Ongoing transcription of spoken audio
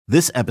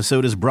This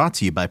episode is brought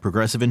to you by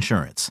Progressive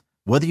Insurance.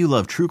 Whether you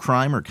love true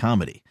crime or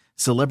comedy,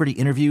 celebrity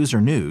interviews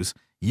or news,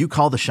 you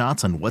call the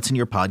shots on what's in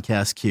your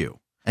podcast queue.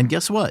 And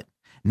guess what?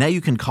 Now you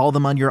can call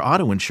them on your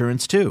auto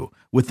insurance too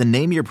with the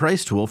Name Your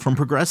Price tool from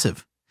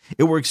Progressive.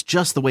 It works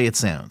just the way it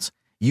sounds.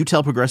 You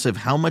tell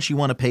Progressive how much you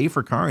want to pay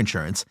for car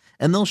insurance,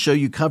 and they'll show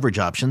you coverage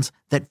options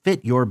that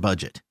fit your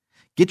budget.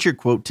 Get your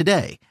quote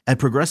today at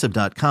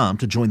Progressive.com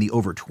to join the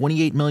over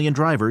 28 million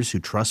drivers who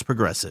trust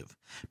Progressive.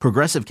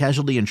 Progressive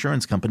Casualty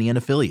Insurance Company and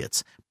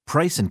Affiliates.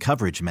 Price and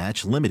coverage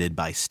match limited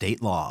by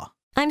state law.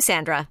 I'm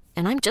Sandra,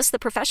 and I'm just the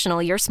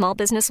professional your small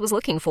business was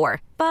looking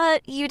for.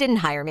 But you didn't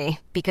hire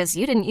me because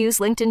you didn't use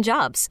LinkedIn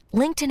Jobs.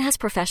 LinkedIn has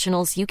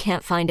professionals you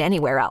can't find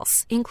anywhere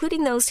else,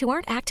 including those who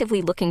aren't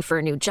actively looking for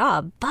a new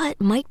job, but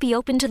might be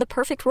open to the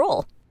perfect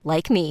role,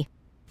 like me.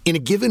 In a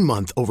given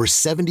month, over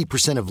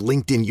 70% of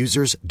LinkedIn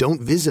users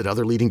don't visit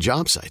other leading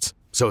job sites.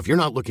 So if you're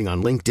not looking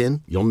on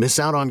LinkedIn, you'll miss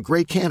out on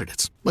great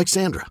candidates like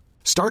Sandra.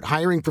 Start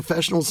hiring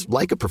professionals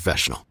like a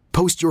professional.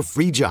 Post your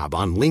free job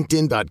on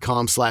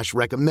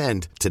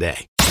linkedin.com/recommend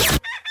today.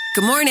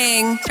 Good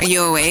morning. Are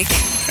you awake?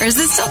 Or is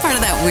this still part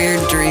of that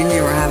weird dream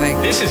you were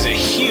having? This is a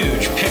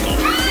huge pickle.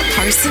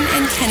 Carson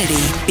and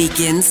Kennedy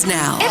begins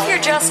now. If you're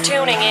just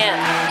tuning in,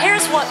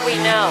 here's what we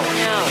know.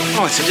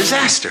 Oh, it's a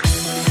disaster.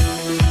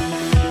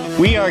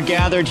 We are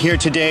gathered here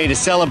today to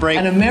celebrate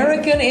an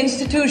American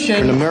institution.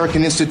 An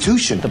American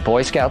institution. The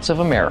Boy Scouts of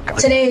America.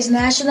 Today is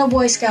National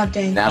Boy Scout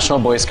Day. National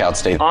Boy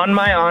Scouts Day. On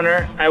my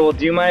honor, I will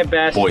do my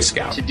best Boy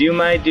Scout. to do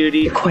my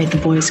duty. You're quite the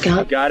Boy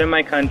Scout. God and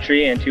my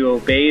country, and to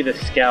obey the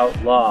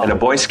Scout law. And a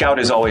Boy Scout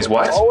is always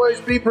what?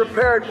 Always be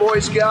prepared, Boy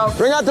Scout.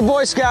 Bring out the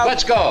Boy Scout.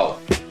 Let's go.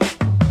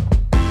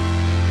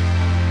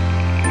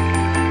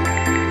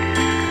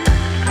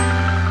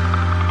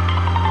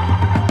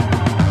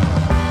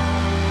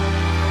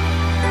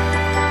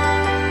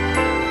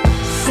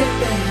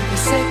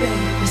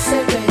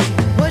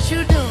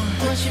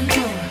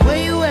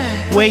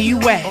 Where you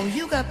at? Oh,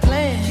 you got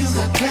plans.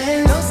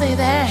 Don't say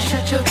that.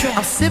 Shut your trap.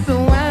 I'm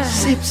sipping wine.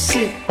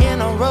 Sip.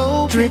 In a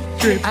robe. Drip.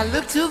 I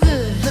look too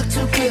good.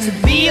 To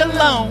be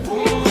alone.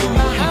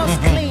 My house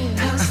clean.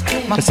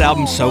 This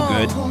album's so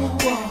good.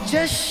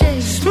 Just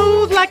shake.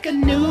 Smooth like a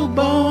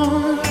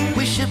newborn.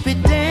 We should be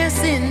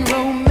dancing,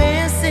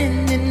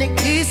 romancing in the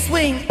east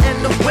wing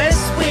and the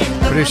west wing.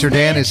 Producer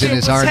Dan is in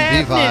his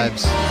R&B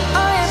vibes.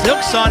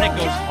 Silk Sonic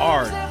goes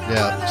hard.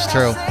 Yeah, it's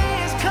true.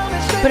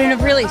 But in a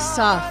really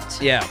soft,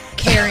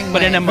 caring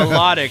but way. in a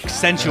melodic,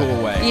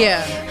 sensual way.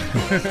 Yeah.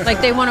 Like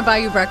they want to buy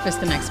you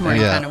breakfast the next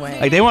morning kind of way.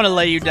 Like they want to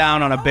lay you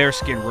down on a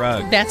bearskin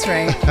rug. That's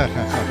right.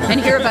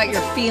 And hear about your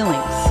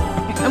feelings.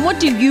 And what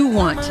do you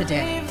want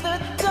today?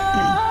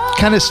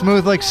 Kind of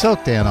smooth like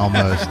Silk Dan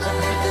almost.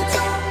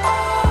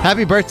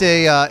 Happy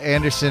birthday,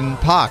 Anderson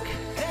 .Paak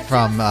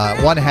from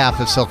one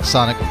half of Silk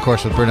Sonic, of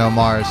course, with Bruno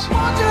Mars.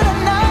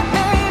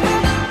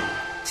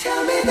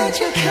 Tell me that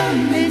you're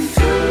coming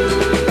through.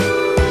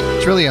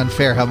 It's really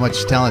unfair how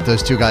much talent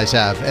those two guys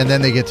have, and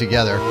then they get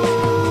together.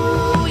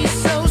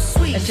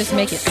 Let's just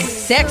make it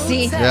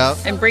sexy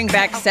and bring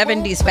back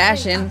 70s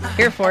fashion.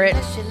 Here for it.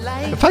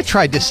 If I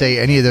tried to say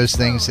any of those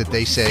things that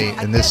they say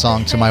in this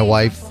song to my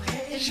wife,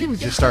 she would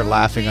just start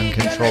laughing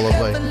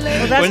uncontrollably.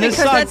 Well, that's because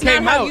that's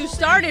not how you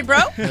started, bro.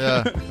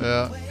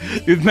 Yeah.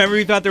 Remember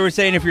you thought they were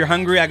saying, if you're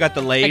hungry, I got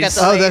the Lays?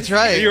 Oh, that's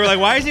right. You were like,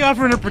 why is he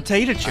offering her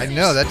potato chips? I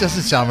know, that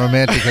doesn't sound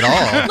romantic at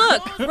all.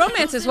 Look,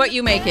 romance is what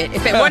you make it.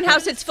 If at one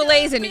house it's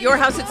fillets and at your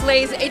house it's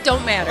Lays, it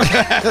don't matter.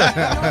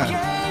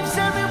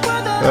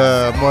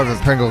 More of a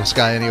Pringles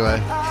guy anyway.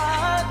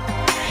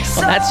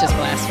 Well, that's just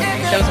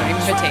blasphemy. Those aren't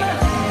even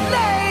potatoes.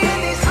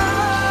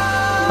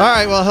 All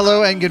right, well,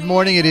 hello and good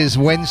morning. It is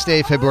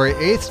Wednesday, February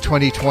 8th,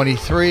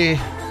 2023.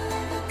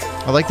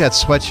 I like that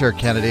sweatshirt,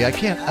 Kennedy. I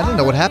don't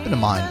know what happened to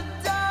mine.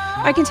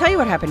 I can tell you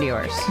what happened to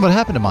yours. What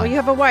happened to mine? Well, you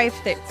have a wife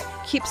that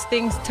keeps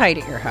things tight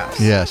at your house.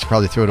 Yeah, she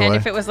probably threw it away. And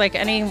if it was like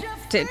any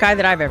guy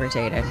that I've ever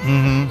dated,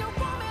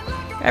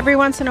 every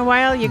once in a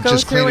while you go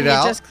through and you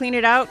just clean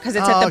it out because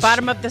it's at the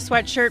bottom of the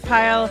sweatshirt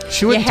pile.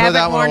 She wouldn't throw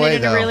that one away, you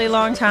haven't worn it in a really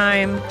long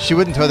time. She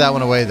wouldn't throw that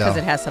one away, though. Because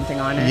it has something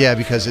on it. Yeah,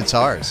 because it's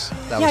ours.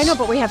 I know,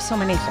 but we have so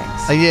many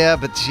things. Yeah,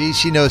 but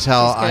she knows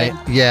how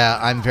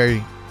I'm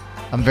very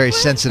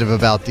sensitive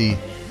about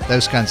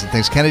those kinds of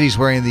things. Kennedy's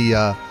wearing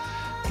the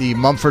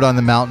Mumford on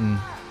the Mountain.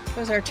 It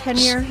was our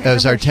 10-year It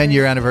was our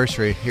 10-year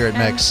anniversary here at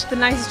Mix. The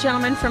nice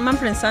gentleman from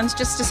Mumford & Sons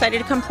just decided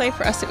to come play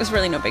for us. It was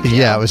really no big deal.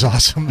 Yeah, it was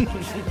awesome.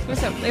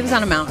 It was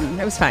on a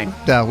mountain. It was fine.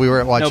 Yeah, we were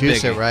at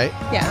Wachusett, right?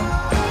 Yeah.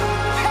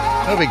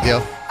 No big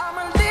deal.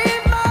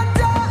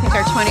 I think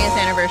our 20th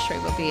anniversary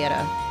will be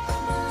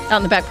out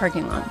in the back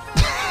parking lot.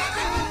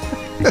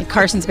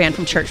 Carson's band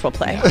from church will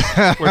play.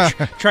 We're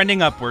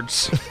trending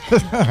upwards.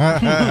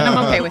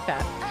 I'm okay with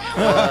that.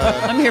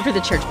 I'm here for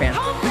the church band.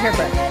 I'm here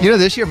for it. You know,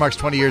 this year marks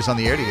 20 years on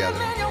the air together.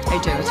 I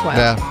do. It's wild.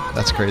 Yeah,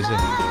 that's crazy.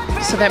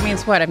 So that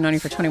means what? I've known you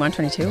for 21,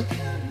 22?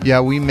 Yeah,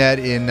 we met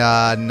in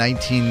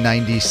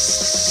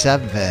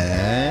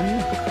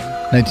 1997.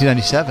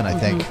 1997, I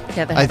think.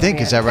 Yeah, I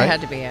think, is that right? That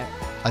had to be it.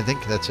 I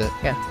think that's it.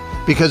 Yeah.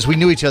 Because we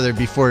knew each other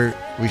before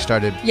we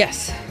started.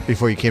 Yes.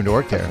 Before you came to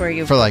work there.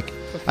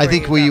 I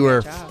think we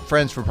were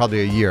friends for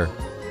probably a year.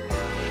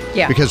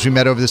 Yeah. Because we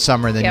met over the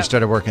summer and then you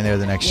started working there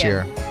the next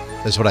year.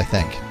 That's what I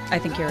think. I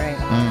think you're right.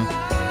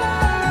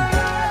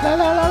 La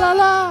la la la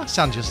la.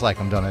 Sounds just like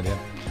I'm done it in.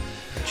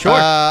 Sure.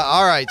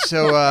 All right.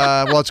 So,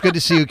 well, it's good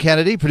to see you,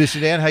 Kennedy. Producer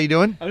Dan, how you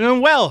doing? I'm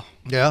doing well.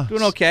 Yeah.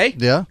 Doing okay.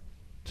 Yeah.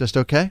 Just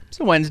okay? It's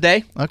a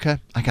Wednesday. Okay.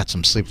 I got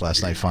some sleep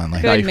last night,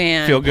 finally. Good,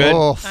 man. Feel good?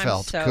 Oh,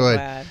 felt so good.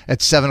 glad.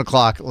 At 7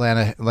 o'clock,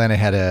 Lana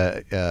had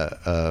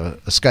a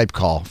Skype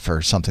call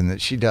for something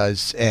that she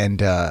does,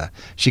 and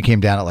she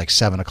came down at like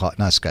 7 o'clock.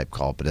 Not a Skype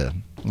call, but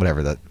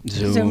whatever that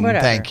Zoom.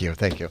 Whatever. Thank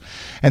you.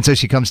 And so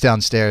she comes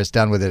downstairs,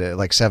 done with it at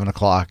like 7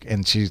 o'clock,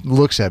 and she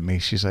looks at me.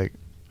 She's like,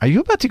 "Are you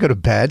about to go to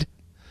bed?"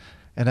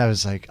 And I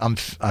was like, I'm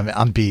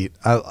beat.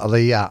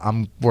 Yeah,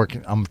 I'm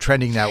working. I'm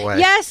trending that way.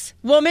 Yes,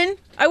 woman.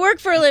 I work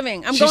for a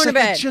living. I'm going to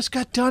bed. I just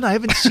got done. I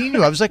haven't seen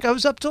you. I was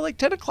up till like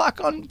 10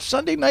 o'clock on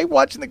Sunday night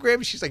watching the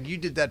Grammys. She's like, you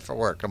did that for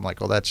work. I'm like,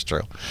 well, that's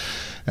true.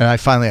 And I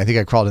think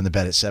I crawled into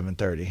bed at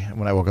 7:30. And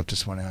when I woke up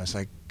this morning, I was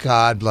like,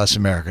 God bless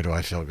America, do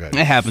I feel good.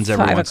 It happens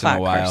every once in a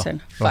while.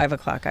 Carson. 5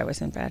 o'clock, I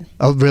was in bed.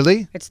 Oh,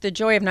 really? It's the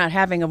joy of not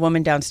having a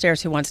woman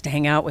downstairs who wants to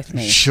hang out with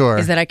me. Sure.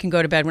 Is that I can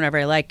go to bed whenever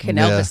I like. And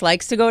Elvis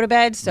likes to go to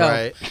bed,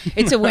 so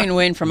it's a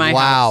win-win for my house.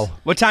 Wow.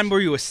 What time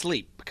were you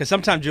asleep? Because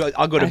sometimes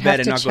I'll go to bed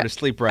and not go to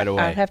sleep right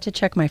away. I'd have to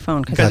check my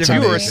phone. Because if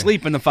you were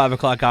asleep in the 5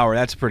 o'clock hour,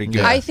 that's pretty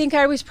good. I think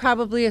I was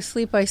probably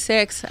asleep by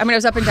 6. I mean, I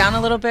was up and down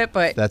a little bit,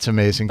 but that's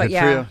amazing. But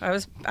good for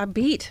you. I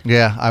beat.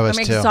 Yeah, I was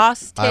I'm too.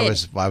 Exhausted.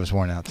 I was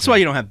worn out. That's why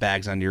you don't have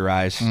bags under your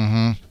eyes.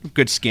 Mm-hmm.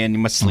 Good skin. You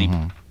must sleep.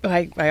 Mm-hmm.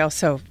 I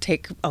also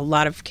take a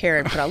lot of care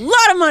and put a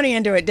lot of money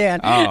into it, Dan.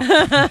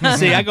 Oh.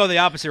 See, I go the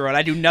opposite route.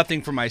 I do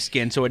nothing for my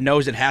skin, so it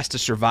knows it has to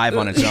survive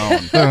on its own,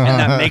 and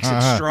that makes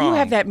it strong. You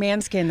have that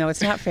man skin, though.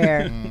 It's not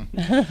fair.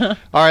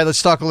 All right,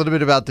 let's talk a little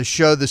bit about the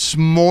show this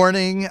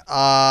morning.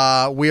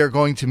 We are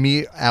going to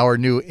meet our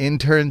new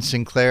intern,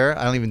 Sinclair.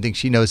 I don't even think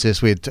she knows this.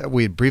 We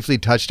had briefly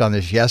touched on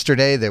this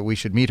yesterday, that we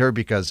should meet her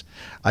because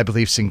I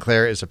believe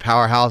Sinclair is a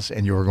powerhouse,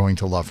 and you are going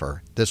to love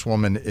her. This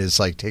woman is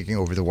like taking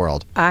over the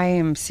world. I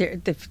am serious.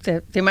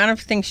 The amount of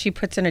things she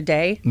puts in a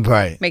day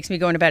makes me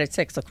going to bed at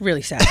 6 look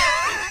really sad.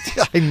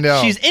 I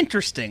know. She's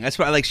interesting. That's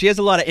why she has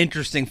a lot of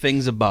interesting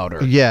things about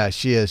her. Yeah,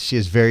 she is. She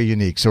is very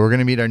unique. So we're going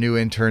to meet our new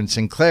intern,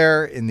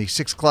 Sinclair, in the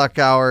 6 o'clock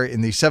hour, in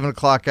the 7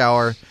 o'clock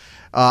hour.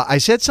 I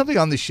said something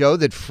on the show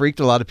that freaked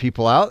a lot of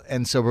people out,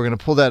 and so we're going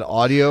to pull that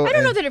audio. I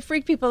don't know that it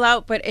freaked people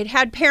out, but it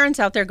had parents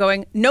out there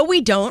going, "No,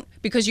 we don't,"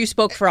 because you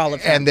spoke for all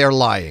of them. And they're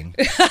lying.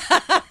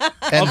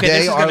 And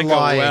they are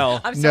lying.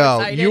 Well. I'm so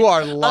excited. You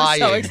are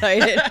lying. I'm so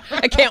excited.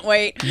 I can't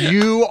wait.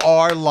 You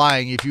are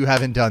lying if you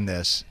haven't done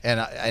this, and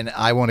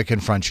I want to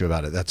confront you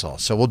about it. That's all.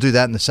 So we'll do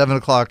that in the 7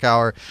 o'clock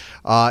hour,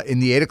 in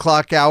the 8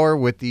 o'clock hour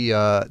with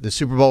the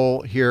Super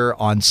Bowl here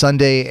on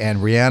Sunday, and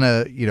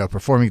Rihanna,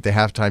 performing at the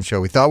halftime show.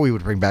 We thought we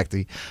would bring back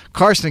the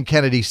Carson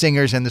Kennedy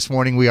Singers, and this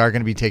morning we are going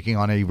to be taking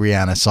on a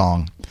Rihanna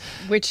song,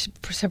 which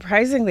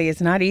surprisingly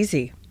is not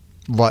easy.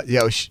 What?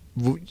 Yeah,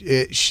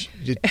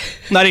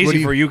 not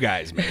easy for you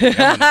guys, man.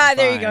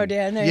 There you go,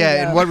 Dan. There you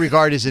go. In what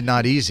regard is it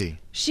not easy?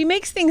 She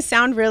makes things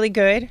sound really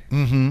good,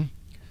 mm-hmm.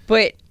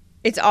 but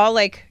it's all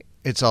like...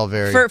 It's all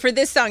very... For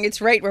this song,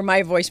 it's right where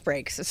my voice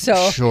breaks.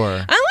 So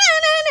sure.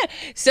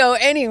 So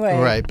anyway,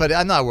 right, but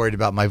I'm not worried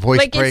about my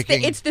voice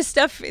breaking. It's the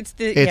stuff. It's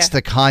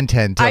the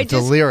content of the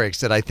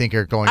lyrics that I think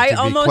are going to be quite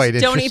interesting. I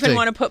almost don't even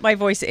want to put my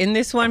voice in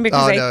this one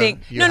because I think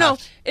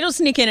it'll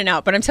sneak in and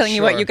out. But I'm telling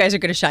you what, you guys are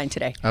going to shine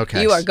today.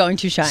 Okay, you are going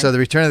to shine. So the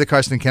return of the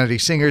Carson Kennedy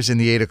Singers in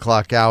the 8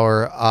 o'clock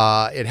hour.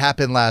 It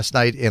happened last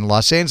night in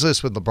Los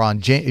Angeles with LeBron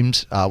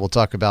James. We'll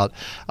talk about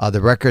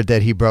the record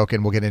that he broke,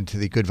 and we'll get into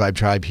the Good Vibe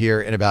Tribe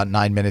here in about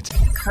 9 minutes.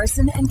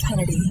 Carson and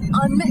Kennedy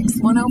on Mix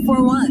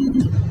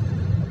 104.1.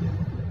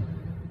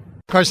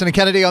 Carson and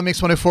Kennedy on Mix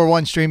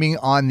 104.1, streaming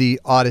on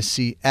the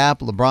Odyssey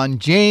app. LeBron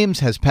James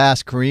has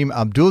passed Kareem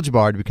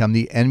Abdul-Jabbar to become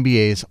the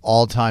NBA's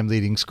all-time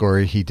leading scorer.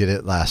 He did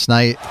it last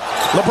night.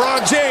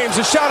 LeBron James,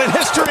 a shot at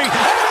history.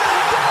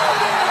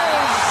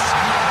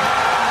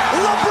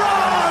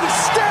 LeBron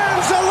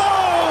stands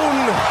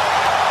alone.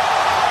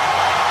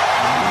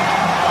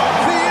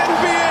 The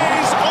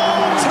NBA's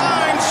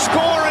all-time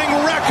scoring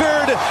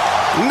record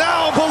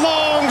now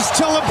belongs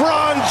to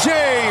LeBron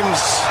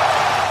James.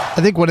 I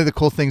think one of the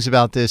cool things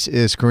about this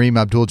is Kareem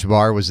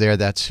Abdul-Jabbar was there.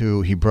 That's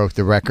who he broke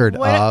the record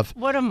of.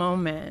 What a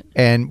moment.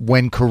 And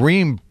when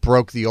Kareem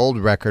broke the old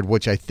record,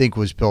 which I think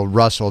was Bill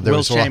Russell,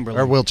 Will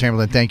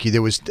Chamberlain, thank you.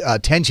 There was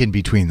tension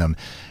between them.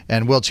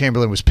 And Will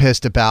Chamberlain was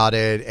pissed about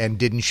it and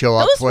didn't show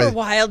up for it. Those were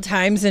wild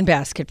times in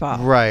basketball.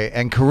 Right.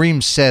 And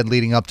Kareem said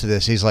leading up to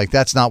this, he's like,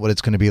 that's not what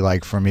it's going to be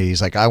like for me.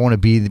 He's like, I want to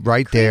be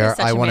right there.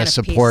 I want to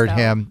support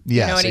him.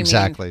 Yes,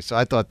 exactly. So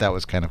I thought that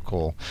was kind of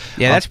cool.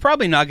 Yeah, that's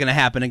probably not going to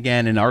happen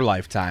again in our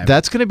lifetime.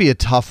 That's going to be a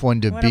tough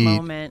one to What a beat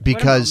moment.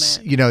 because,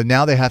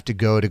 now they have to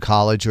go to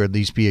college or at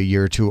least be a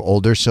year or two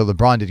older. So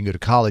LeBron didn't go to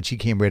college. He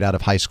came right out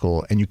of high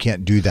school, and you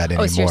can't do that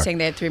anymore. Oh, so you're saying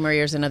they had 3 more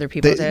years than other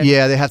people did?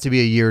 Yeah, they have to be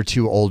a year or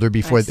two older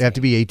before. They have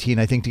to be 18,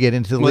 I think, to get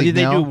into the league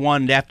They now.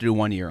 They have to do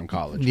 1 year in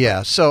college.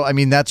 Yeah, so,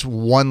 that's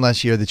one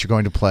less year that you're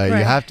going to play. Right.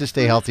 You have to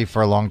stay healthy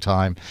for a long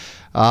time.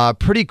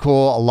 Pretty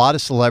cool. A lot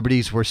of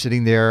celebrities were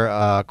sitting there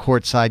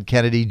courtside.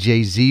 Kennedy,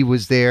 Jay-Z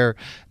was there.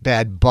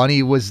 Bad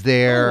Bunny was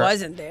there. Who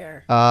wasn't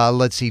there?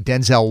 Let's see.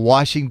 Denzel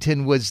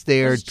Washington was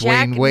there. There's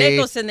Jack Dwayne Wade.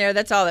 Nicholson there.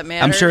 That's all that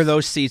matters. I'm sure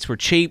those seats were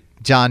cheap.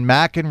 John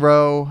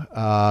McEnroe,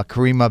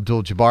 Kareem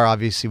Abdul-Jabbar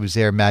obviously was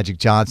there, Magic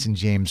Johnson,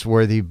 James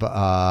Worthy,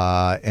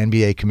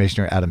 NBA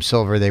Commissioner Adam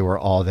Silver. They were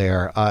all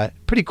there.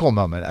 Pretty cool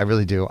moment. I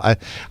really do.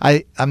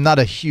 I'm not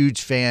a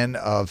huge fan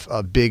of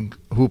a big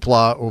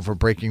hoopla over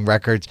breaking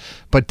records,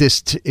 but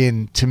this,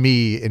 to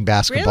me, in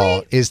basketball,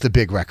 Really? is the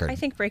big record. I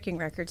think breaking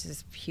records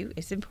is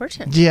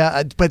important.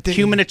 Yeah, but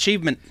human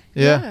achievement.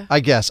 Yeah,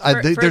 I guess.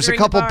 There's a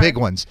couple big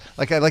ones.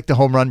 Like I like the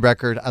home run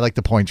record. I like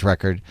the points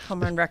record.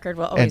 Home run record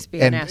will always be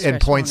an asterisk.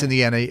 And points in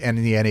the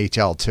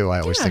NHL too. I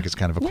always think it's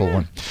kind of a cool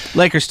one.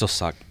 Lakers still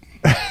suck.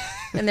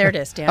 And there it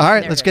is, Dan. All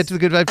right, let's get to the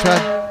Good Vibe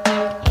Tribe.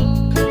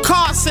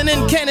 Carson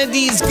and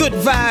Kennedy's Good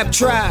Vibe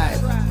Tribe.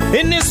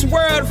 In this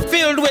world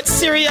filled with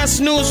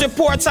serious news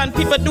reports and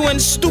people doing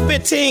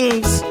stupid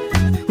things,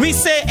 we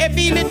say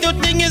every little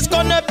thing is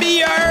gonna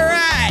be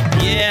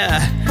alright.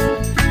 Yeah.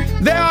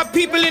 There are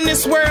people in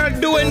this world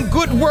doing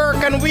good work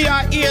and we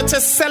are here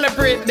to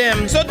celebrate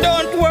them. So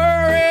don't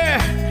worry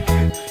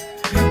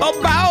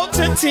about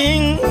a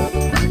thing.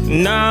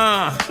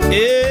 Nah,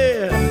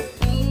 yeah.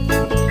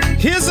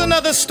 Here's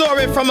another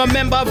story from a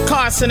member of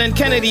Carson and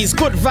Kennedy's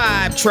Good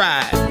Vibe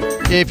Tribe.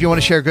 If you want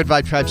to share a Good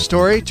Vibe Tribe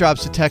story, drop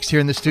us a text here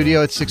in the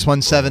studio at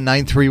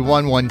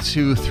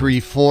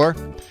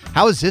 617-931-1234.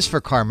 How is this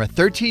for karma?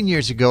 13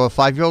 years ago, a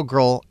 5-year-old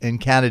girl in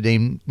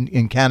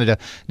Canada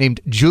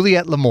named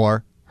Juliette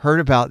Lamour heard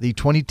about the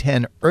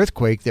 2010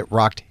 earthquake that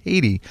rocked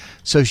Haiti,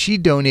 so she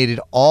donated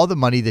all the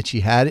money that she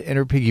had in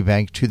her piggy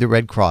bank to the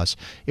Red Cross.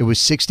 It was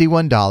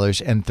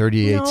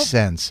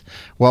 $61.38.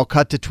 Well,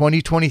 cut to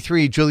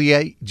 2023,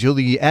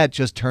 Juliette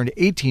just turned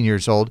 18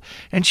 years old,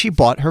 and she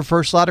bought her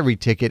first lottery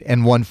ticket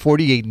and won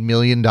 $48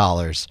 million.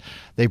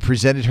 They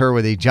presented her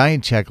with a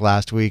giant check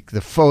last week,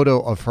 the photo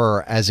of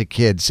her as a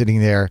kid sitting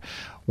there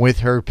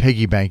with her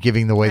piggy bank,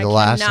 giving away the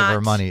last of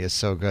her money is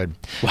so good.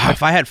 Wow,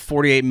 if I had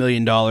 $48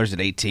 million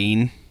at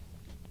 18...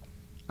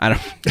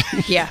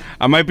 Yeah.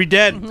 I might be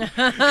dead.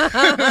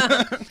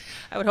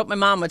 I would hope my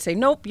mom would say,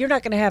 nope, you're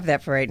not going to have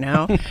that for right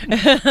now.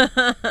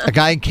 A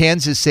guy in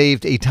Kansas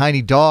saved a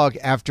tiny dog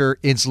after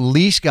its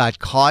leash got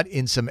caught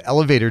in some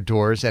elevator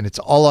doors, and it's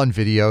all on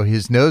video.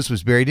 His nose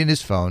was buried in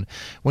his phone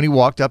when he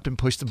walked up and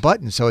pushed the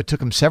button, so it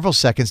took him several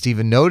seconds to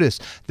even notice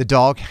the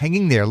dog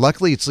hanging there.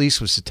 Luckily, its leash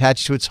was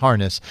attached to its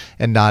harness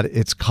and not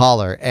its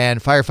collar.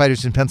 And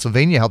firefighters in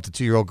Pennsylvania helped a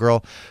 2-year-old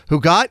girl who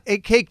got a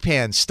cake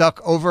pan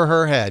stuck over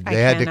her head.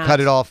 They had to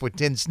cut it off with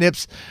tin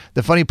snips.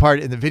 The funny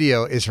part in the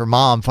video is her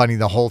mom finding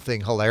the whole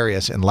thing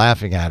hilarious and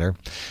laughing at her.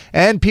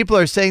 And people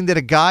are saying that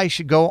a guy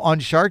should go on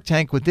Shark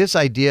Tank with this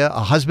idea.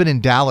 A husband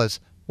in Dallas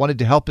wanted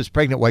to help his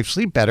pregnant wife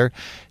sleep better.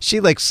 She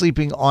likes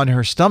sleeping on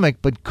her stomach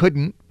but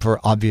couldn't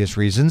for obvious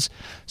reasons.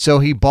 So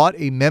he bought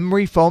a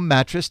memory foam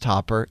mattress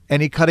topper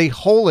and he cut a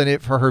hole in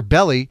it for her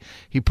belly.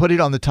 He put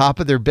it on the top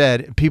of their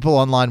bed. People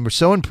online were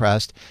so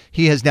impressed.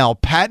 He has now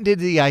patented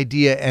the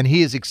idea and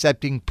he is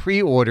accepting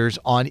pre-orders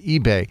on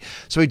eBay.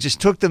 So he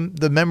just took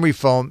the memory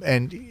foam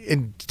and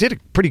did a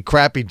pretty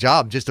crappy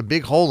job, just a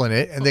big hole in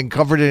it, and then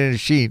covered it in a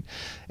sheet.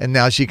 And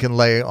now she can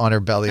lay on her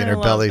belly, and her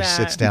belly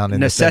sits down.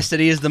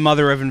 Necessity is the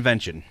mother of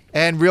invention.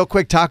 And real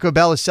quick, Taco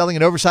Bell is selling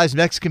an oversized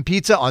Mexican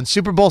pizza on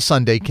Super Bowl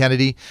Sunday,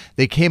 Kennedy.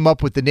 They came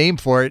up with the name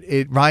for it.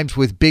 It rhymes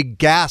with Big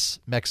Gas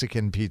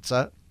Mexican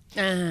Pizza.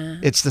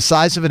 It's the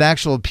size of an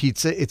actual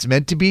pizza. It's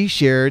meant to be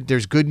shared.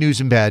 There's good news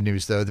and bad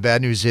news, though. The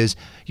bad news is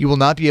you will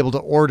not be able to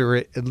order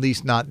it, at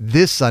least not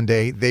this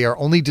Sunday. They are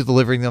only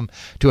delivering them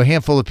to a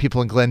handful of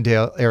people in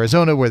Glendale,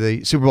 Arizona, where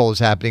the Super Bowl is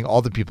happening.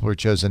 All the people were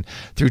chosen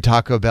through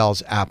Taco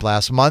Bell's app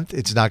last month.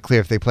 It's not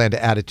clear if they plan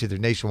to add it to their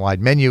nationwide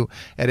menu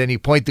at any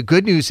point. The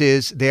good news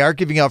is they are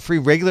giving out free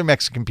regular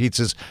Mexican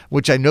pizzas,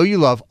 which I know you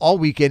love, all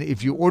weekend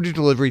if you order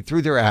delivery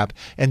through their app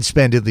and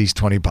spend at least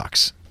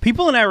 $20.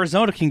 People in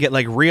Arizona can get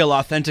like real,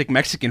 authentic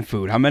Mexican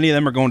food. How many of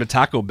them are going to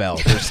Taco Bell?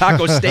 There's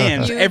taco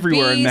stands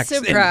everywhere in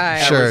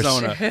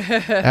Arizona.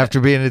 After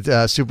being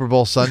at Super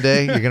Bowl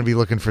Sunday, you're going to be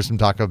looking for some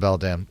Taco Bell,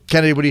 Dan.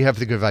 Kennedy, what do you have for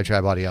the Good Vibe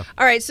Tribe audio?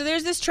 All right, so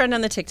there's this trend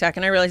on the TikTok,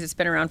 and I realize it's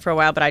been around for a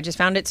while, but I just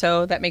found it,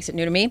 so that makes it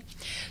new to me.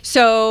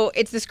 So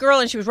it's this girl,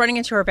 and she was running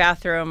into her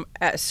bathroom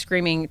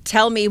screaming,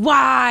 "Tell me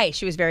why!"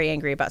 She was very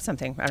angry about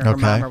something. I don't know, her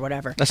mom or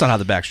whatever. That's not how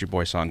the Backstreet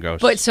Boys song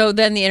goes. But so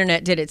then the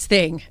internet did its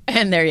thing,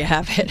 and there you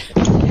have it.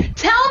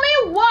 Tell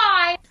me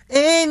why.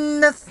 Ain't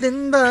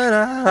nothing but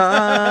a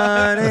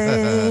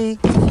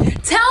heartache.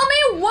 Tell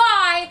me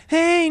why.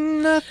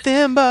 Ain't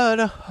nothing but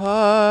a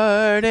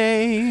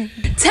heartache.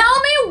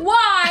 Tell me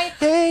why.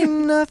 Ain't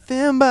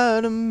nothing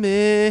but a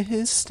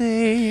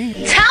mistake.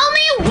 Tell me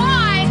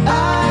why.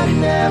 I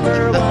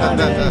never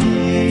wanna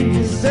hear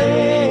you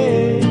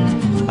say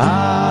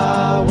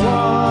I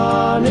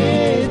want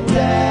it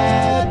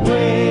that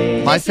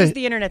way. This is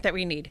the internet that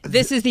we need.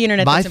 This is the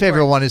internet. My that's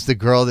favorite important. one is the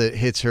girl that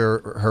hits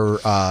her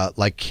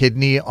like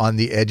kidney on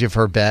the edge of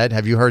her bed.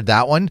 Have you heard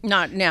that one?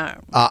 Not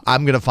now.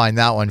 I'm gonna find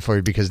that one for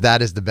you because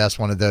that is the best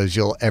one of those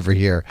you'll ever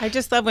hear. I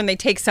just love when they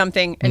take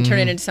something and turn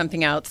it into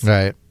something else.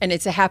 Right. And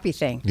it's a happy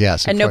thing.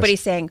 Yes, of and course. nobody's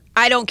saying,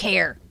 I don't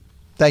care.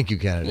 Thank you,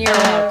 Kennedy. You're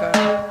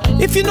welcome.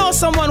 If you know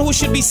someone who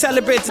should be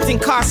celebrated in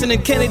Carson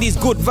and Kennedy's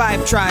Good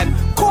Vibe Tribe,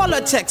 call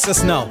or text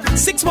us now.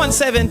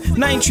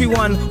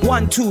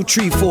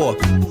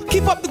 617-931-1234.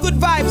 Keep up the good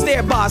vibes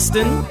there,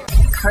 Boston.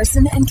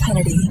 Carson and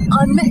Kennedy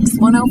on Mix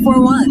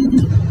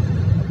 1041.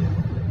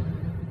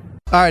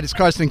 All right, it's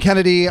Carson and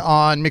Kennedy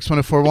on Mix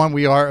 1041.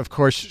 We are, of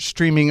course,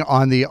 streaming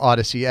on the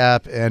Odyssey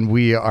app, and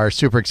we are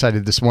super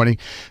excited this morning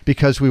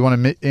because we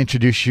want to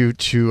introduce you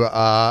to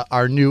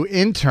our new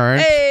intern.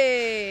 Hey!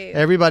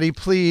 Everybody,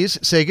 please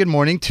say good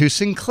morning to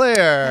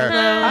Sinclair.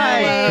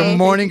 Hi. Good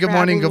morning, good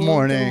morning, good Good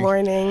morning.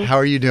 morning. How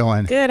are you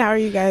doing? Good. How are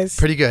you guys?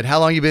 Pretty good. How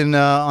long you been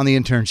on the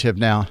internship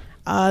now?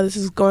 This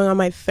is going on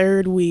my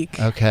 3rd week.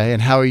 Okay,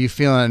 and how are you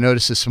feeling? I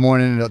noticed this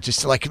morning,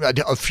 just like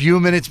a few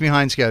minutes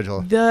behind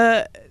schedule.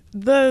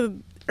 The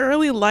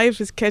early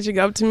life is catching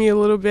up to me a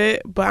little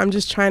bit, but I'm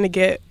just trying to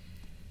get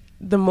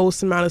the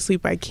most amount of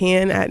sleep I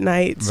can at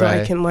night so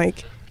I can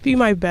like be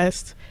my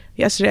best.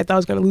 Yesterday I thought I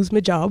was going to lose my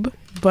job,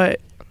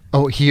 but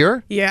Oh,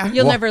 here? yeah.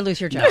 You'll never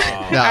lose your job.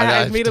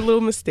 I made a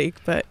little mistake,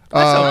 but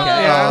That's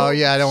okay. Oh,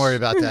 yeah, don't worry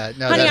about that.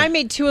 No, Honey, I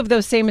made 2 of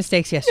those same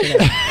mistakes yesterday.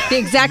 The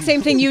exact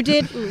same thing you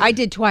did, I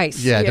did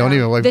twice. Yeah, don't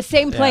even worry. The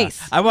same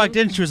place. I walked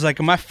in, she was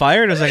like, am I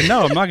fired? I was like,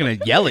 no, I'm not going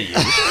to yell at you.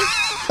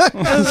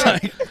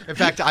 In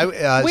fact,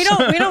 we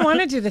don't want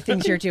to do the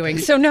things you're doing.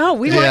 So no,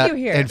 we want you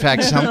here. In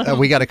fact,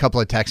 we got a couple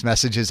of text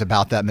messages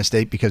about that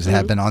mistake because it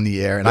had been on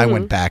the air, and I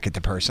went back at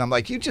the person. I'm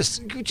like, you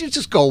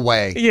just go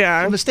away.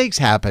 Yeah. Mistakes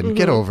happen.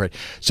 Get over it.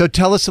 So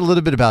tell us a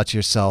little bit about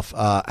yourself.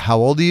 How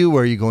old are you?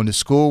 Where are you going to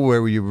school?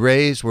 Where were you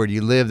raised? Where do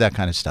you live? That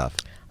kind of stuff.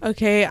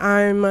 Okay,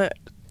 I'm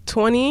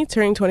 20,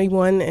 turning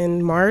 21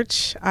 in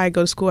March. I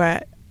go to school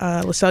at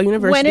LaSalle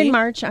University. When in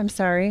March? I'm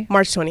sorry.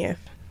 March 20th.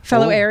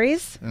 Fellow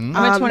Aries? I'm a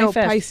 25th. No,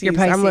 Pisces. You're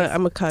Pisces.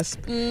 I'm a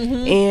cusp.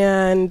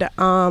 And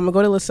I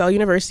go to LaSalle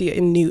University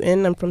in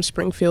Newton. I'm from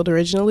Springfield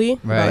originally,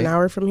 about an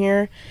hour from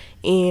here.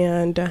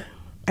 And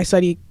I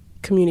study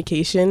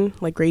communication,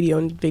 like radio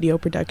and video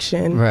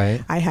production.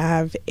 Right. I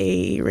have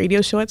a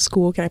radio show at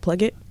school. Can I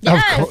plug it?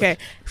 Yes. Okay.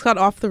 It's called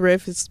Off the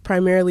Riff. It's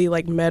primarily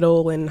like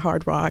metal and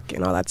hard rock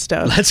and all that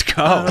stuff. Let's go.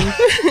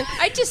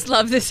 I just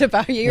love this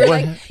about you. You're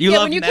like, You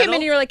love when you metal? came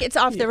in, you were like, it's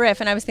Off the Riff.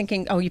 And I was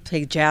thinking, oh, you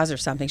play jazz or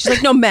something. She's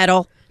like, no,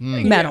 metal.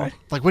 Metal.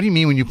 Like, what do you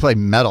mean when you play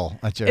metal?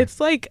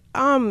 It's like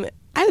I'm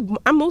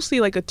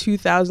mostly like a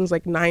 2000s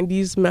like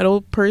 90s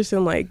metal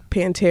person, like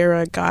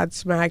Pantera,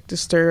 Godsmack,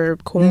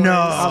 Disturbed, Korn.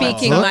 No.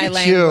 Speaking Look my at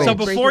language. you. So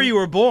before you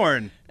were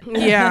born.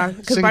 Yeah,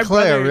 'cause my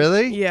Sinclair, brother-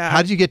 really? Yeah.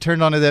 How did you get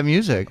turned on to that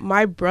music?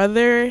 My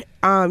brother, you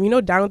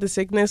know, Down with the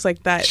Sickness,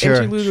 like that Sure,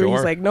 interlude where he's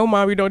sure. like, "No,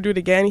 mom, we don't do it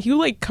again." He would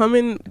like come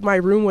in my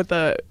room with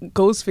a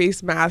ghost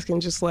face mask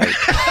and just like,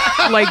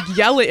 like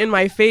yell it in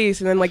my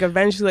face, and then like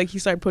eventually like he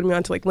started putting me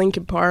onto like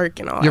Linkin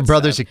Park and all. Your that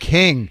brother's stuff. a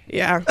king.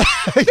 Yeah.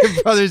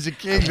 Your brother's a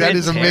king. That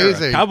is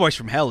amazing. Cowboys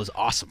from Hell is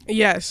awesome.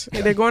 Yes,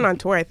 they're going on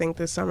tour I think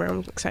this summer.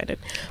 I'm excited,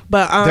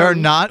 but There are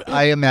not,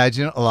 I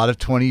imagine, a lot of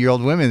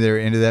 20-year-old women that are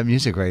into that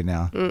music right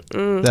now.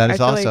 That I is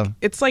feel like awesome.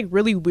 it's like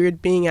really weird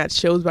being at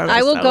shows by myself.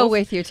 I will go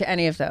with you to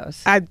any of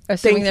those. Assuming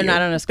Thank they're you.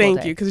 not on a school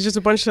Thank day. you, because it's just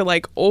a bunch of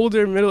like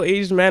older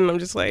middle-aged men. And I'm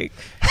just like,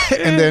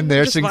 And then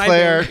there's just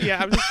Sinclair. vibing.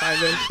 Yeah, I'm just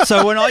vibing.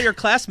 So when all your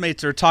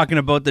classmates are talking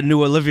about the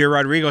new Olivia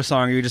Rodrigo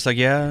song, you're just like,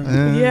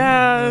 yeah.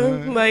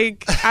 Yeah,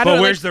 like I don't But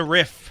know. where's the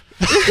riff?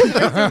 This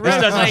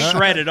doesn't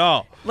shred at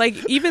all. Like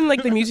even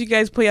like the music you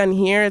guys play on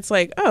here, it's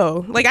like,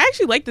 oh, like I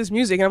actually like this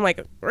music, and I'm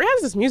like, where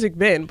has this music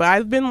been? But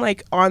I've been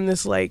like on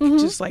this like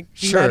just like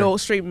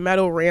straight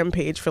metal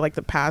rampage for like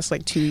the past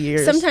like 2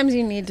 years. Sometimes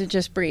you need to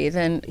just breathe,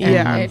 and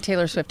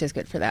Taylor Swift is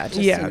good for that.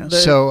 Just, Yeah, you know.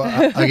 So,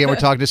 again, we're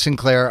talking to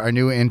Sinclair, our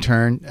new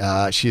intern.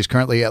 She is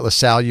currently at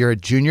LaSalle. You're a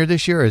junior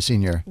this year or a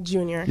senior?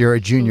 Junior. You're a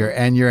junior,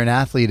 and you're an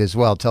athlete as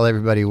well. Tell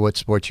everybody what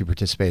sports you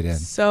participate in.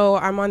 So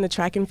I'm on the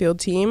track and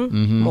field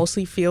team,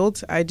 mostly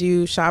field. I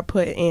do shot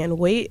put and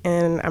weight,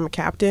 and I'm a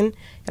captain,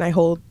 and I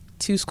hold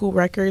 2 school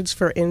records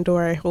for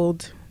indoor. I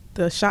hold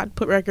the shot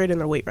put record and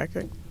the weight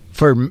record.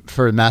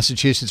 For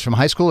Massachusetts, from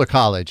high school or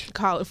college?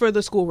 For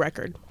the school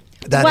record.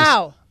 That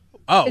wow.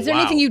 Oh, Is there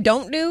wow. anything you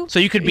don't do? So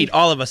you could beat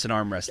all of us in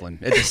arm wrestling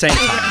at the same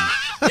time.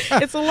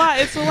 It's a lot.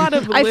 It's a lot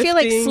of. I feel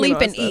like lifting sleep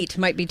all and that stuff. eat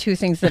might be 2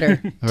 things that are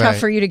Right. tough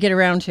for you to get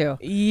around to.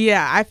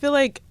 Yeah, I feel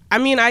like. I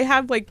mean, I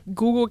have like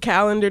Google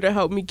Calendar to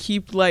help me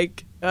keep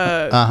like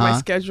my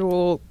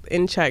schedule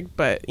in check,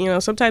 but you know,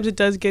 sometimes it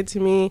does get to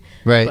me.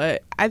 Right.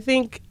 But I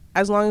think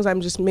as long as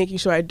I'm just making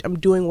sure I'm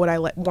doing what I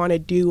want to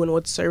do and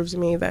what serves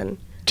me, then.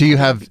 Do you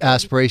have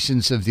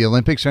aspirations of the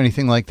Olympics or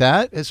anything like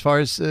that as far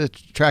as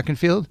track and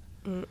field?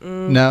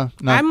 No,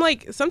 I'm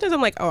like, sometimes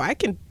I'm like, oh, I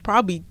can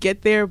probably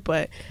get there,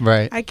 but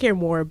I care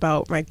more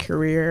about my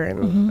career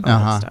and all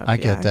that stuff. I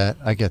get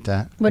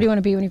that. What do you want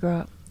to be when you grow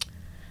up?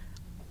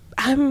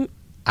 I don't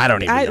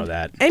even know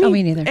that.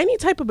 Me neither. Any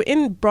type of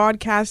in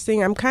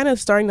broadcasting, I'm kind of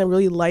starting to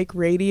really like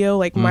radio.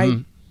 Like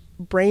my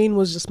brain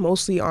was just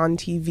mostly on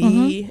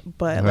TV,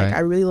 but like I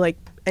really like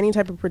any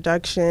type of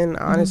production.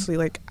 Honestly,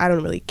 like I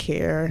don't really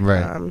care.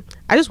 Right.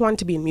 I just wanted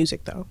to be in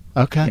music though.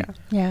 Okay.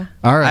 Yeah.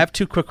 All right. I have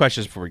 2 quick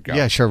questions before we go.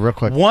 Yeah, sure, real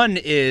quick. One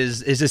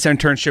is this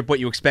internship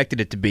what you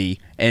expected it to be?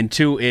 And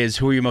 2 is,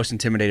 who are you most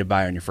intimidated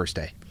by on your first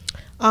day?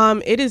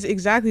 It is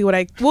exactly what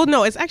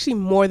it's actually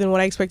more than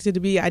what I expected it to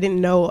be. I didn't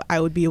know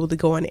I would be able to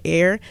go on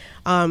air.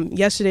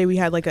 Yesterday we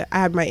had I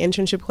had my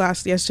internship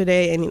class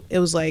yesterday, and it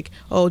was like,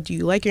 oh, do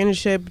you like your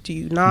internship? Do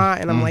you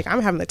not? And I'm like,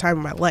 I'm having the time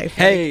of my life.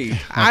 Hey.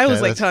 I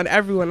was like telling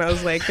everyone, I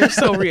was like, they're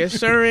so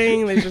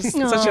reassuring. They're just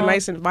such a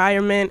nice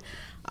environment.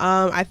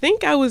 I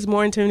think I was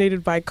more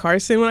intimidated by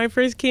Carson when I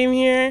first came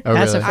here. Oh,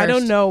 really? I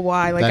don't know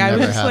why. Like that I was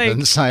never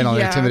just happens. I don't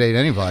intimidate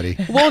anybody.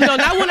 Well, no,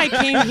 not when I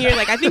came here.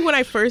 Like I think when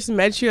I first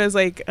met you, I was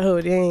like,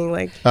 oh dang,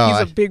 like he's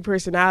a big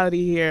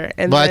personality here.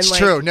 And well, then, it's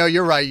true. No,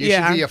 you're right. You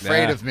should be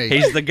afraid of me.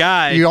 He's the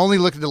guy. You only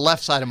look at the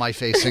left side of my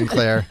face,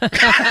 Sinclair.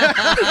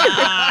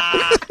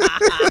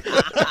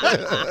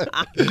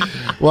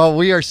 Well,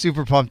 we are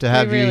super pumped to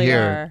have you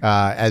here.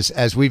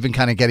 As we've been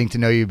kind of getting to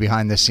know you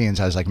behind the scenes,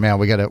 I was like, man,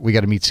 we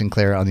gotta meet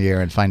Sinclair on the air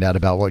and find out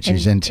about what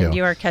she's into. And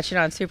you are catching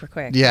on super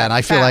quick. Yeah, and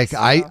I feel like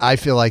I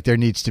feel like there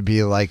needs to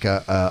be like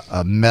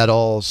a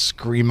metal,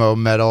 screamo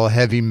metal,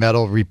 heavy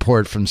metal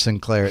report from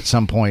Sinclair at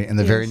some point in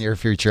the very near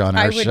future on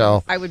our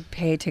show. I would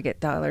pay ticket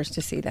dollars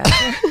to see that.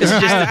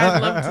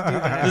 I'd love to do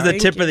that. This is the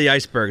tip of the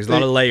iceberg. There's a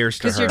lot of layers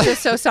to her. Because you're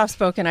just so soft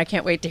spoken. I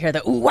can't wait to hear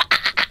the ooh.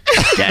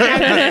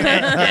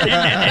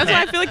 That's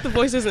why I feel like the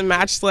voice doesn't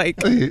match. Like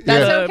that's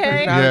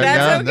okay.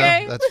 That's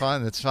okay. No, that's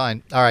fine. That's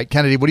fine. All right,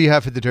 Kennedy, what do you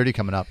have for the dirty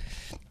coming up?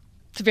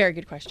 It's a very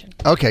good question.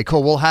 Okay,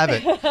 cool. We'll have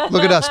it.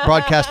 Look at us,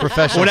 broadcast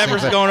professionals.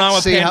 Whatever's going on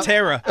with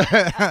Pantera.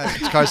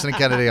 It's Carson and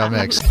Kennedy on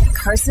Mix.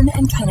 Carson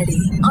and Kennedy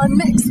on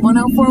Mix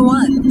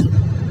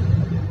 104.1.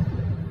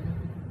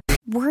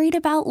 Worried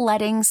about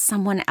letting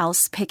someone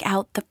else pick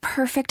out the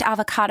perfect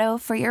avocado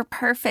for your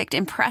perfect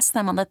impress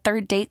them on the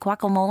third date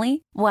guacamole?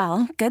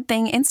 Well, good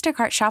thing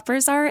Instacart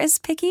shoppers are as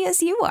picky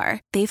as you are.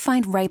 They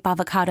find ripe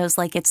avocados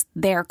like it's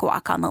their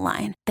guac on the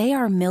line. They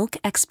are milk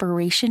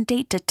expiration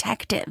date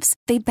detectives.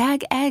 They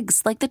bag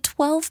eggs like the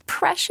 12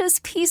 precious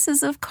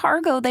pieces of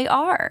cargo they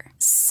are.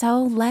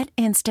 So let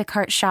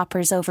Instacart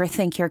shoppers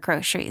overthink your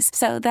groceries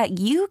so that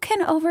you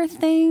can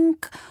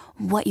overthink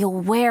what you'll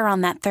wear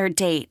on that third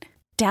date.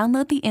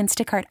 Download the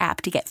Instacart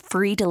app to get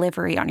free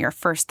delivery on your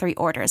first 3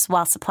 orders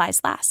while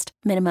supplies last.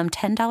 Minimum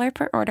 $10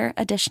 per order.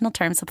 Additional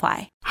terms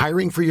apply.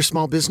 Hiring for your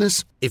small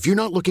business? If you're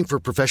not looking for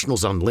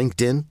professionals on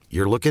LinkedIn,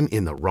 you're looking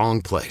in the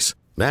wrong place.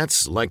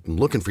 That's like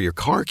looking for your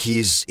car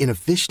keys in a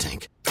fish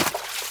tank.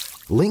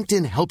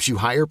 LinkedIn helps you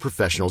hire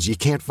professionals you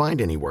can't find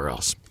anywhere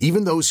else,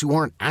 even those who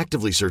aren't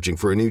actively searching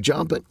for a new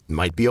job but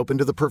might be open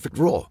to the perfect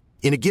role.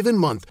 In a given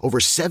month, over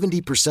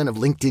 70% of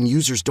LinkedIn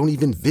users don't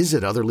even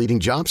visit other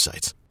leading job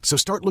sites. So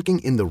start looking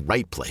in the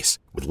right place.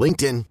 With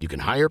LinkedIn, you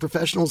can hire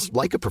professionals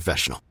like a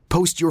professional.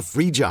 Post your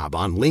free job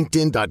on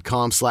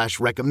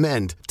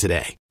linkedin.com/recommend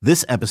today.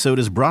 This episode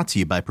is brought to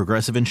you by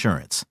Progressive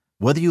Insurance.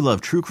 Whether you love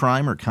true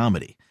crime or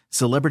comedy,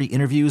 celebrity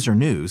interviews or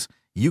news,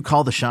 you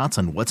call the shots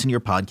on what's in your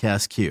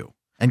podcast queue.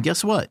 And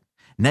guess what?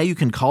 Now you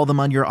can call them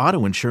on your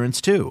auto insurance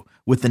too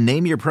with the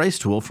Name Your Price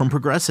tool from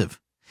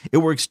Progressive. It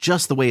works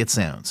just the way it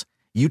sounds.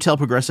 You tell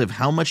Progressive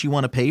how much you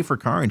want to pay for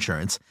car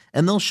insurance,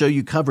 and they'll show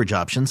you coverage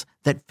options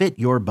that fit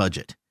your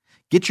budget.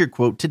 Get your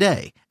quote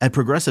today at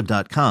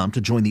Progressive.com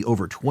to join the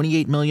over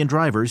 28 million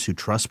drivers who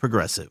trust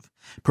Progressive.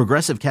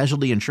 Progressive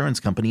Casualty Insurance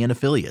Company and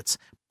Affiliates.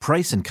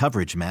 Price and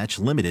coverage match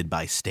limited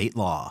by state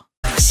law.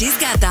 She's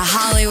got the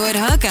Hollywood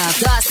hookup.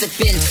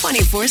 Gossiping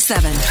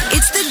 24/7.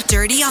 It's the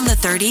Dirty on the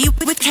 30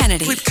 with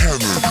Kennedy.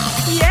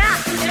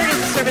 Yeah. It is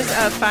the service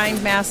of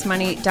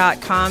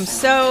findmassmoney.com.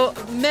 So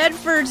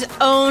Medford's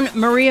own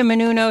Maria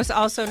Menounos,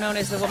 also known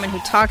as the woman who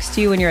talks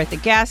to you when you're at the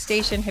gas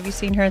station. Have you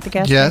seen her at the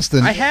gas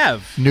station? I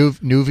have.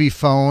 Nuvi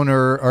phone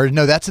or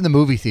no, that's in the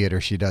movie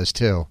theater. She does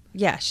too.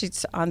 Yeah,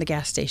 she's on the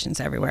gas stations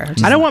everywhere.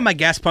 I don't want my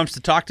gas pumps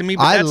to talk to me,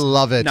 but I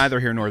love it. Neither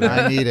here nor there.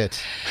 I need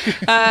it.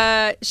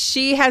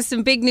 She has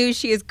some big news.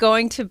 She is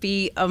going to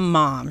be a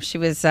mom. She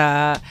was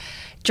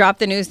dropped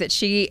the news that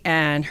she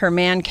and her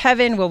man,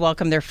 Kevin, will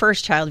welcome their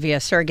first child via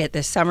surrogate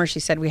this summer. She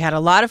said, we had a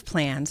lot of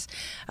plans,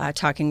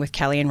 talking with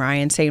Kelly and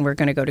Ryan, saying we're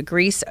going to go to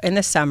Greece in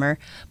the summer,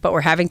 but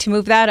we're having to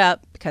move that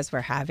up because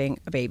we're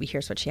having a baby.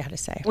 Here's what she had to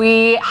say.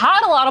 We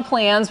had a lot of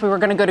plans. We were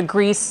going to go to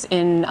Greece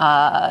in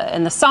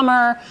the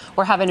summer.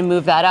 We're having to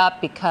move that up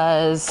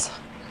because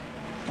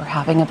we're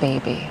having a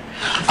baby.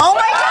 Oh,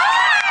 my God!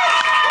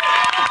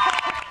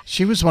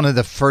 She was one of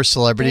the first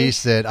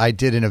celebrities that I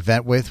did an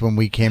event with when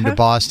we came to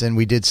Boston.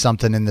 We did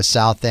something in the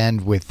South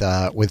End with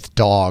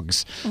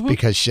dogs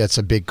because that's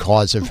a big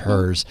cause of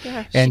hers.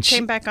 Yeah, and she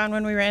came back on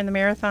when we ran the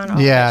marathon.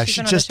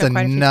 She's just the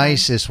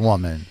nicest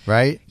woman,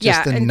 right?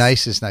 Just the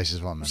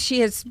nicest woman.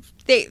 She is.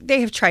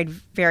 They have tried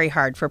very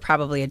hard for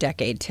probably a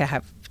decade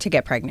to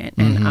get pregnant,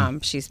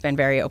 and she's been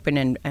very open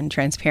and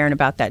transparent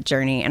about that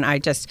journey. And I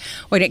just,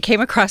 when it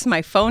came across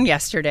my phone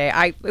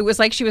yesterday, it was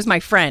like she was my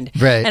friend,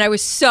 right? And I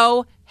was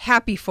so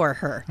happy for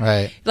her,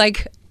 right?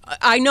 Like,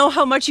 I know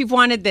how much you've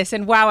wanted this,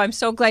 and wow, I'm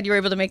so glad you were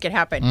able to make it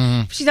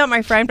happen. She's not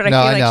my friend, but I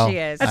feel like she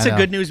is. That's the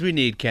good news we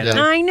need, Kennedy.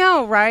 Yeah. I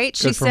know, right?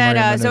 Good she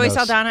said Zoe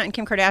Saldana and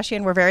Kim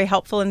Kardashian were very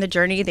helpful in the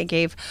journey. They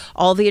gave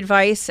all the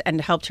advice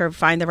and helped her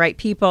find the right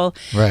people.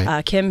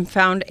 Right. Kim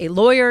found a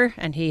lawyer,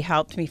 and he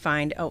helped me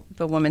find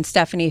the woman,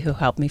 Stephanie, who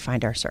helped me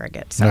find our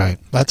surrogate. So, right.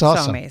 That's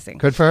awesome. So amazing.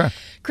 Good for her.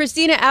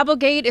 Christina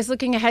Applegate is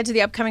looking ahead to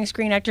the upcoming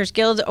Screen Actors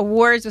Guild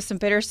Awards with some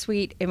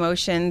bittersweet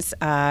emotions.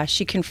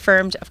 She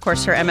confirmed, of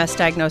course, her MS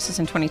diagnosis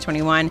in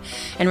 2021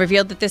 and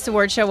revealed that this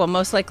award show will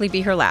most likely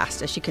be her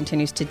last as she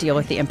continues to deal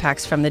with the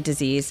impacts from the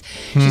disease.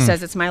 She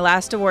says, it's my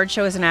last award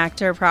show as an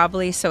actor,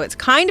 probably, so it's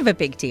kind of a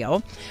big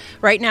deal.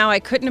 Right now, I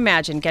couldn't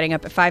imagine getting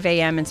up at 5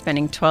 a.m. and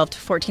spending 12 to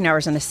 14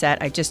 hours on the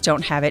set. I just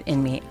don't have it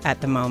in me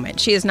at the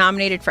moment. She is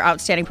nominated for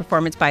Outstanding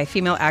Performance by a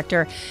Female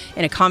Actor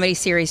in a Comedy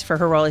Series for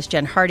her role as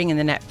Jen Harding in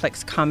the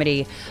Netflix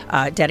comedy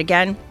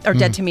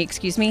Dead to Me,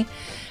 excuse me.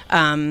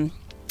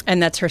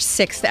 And that's her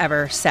 6th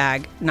ever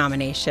SAG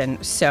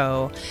nomination.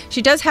 So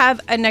she does have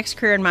a next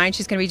career in mind.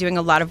 She's going to be doing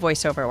a lot of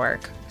voiceover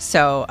work.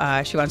 So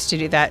she wants to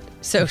do that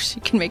so she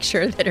can make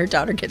sure that her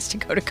daughter gets to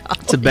go to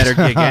college. It's a better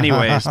gig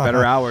anyways,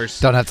 better hours.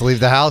 Don't have to leave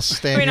the house,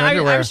 stay in your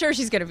underwear. I'm sure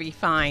she's going to be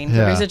fine.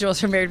 Yeah. The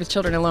residuals from Married with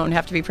Children alone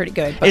have to be pretty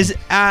good. But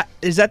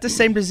is that the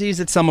same disease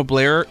that Selma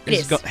Blair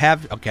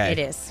have? Okay. It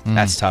is.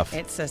 That's tough.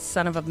 It's a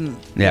son of a...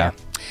 Yeah.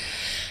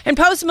 And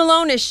Post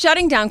Malone is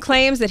shutting down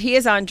claims that he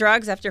is on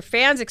drugs after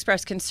fans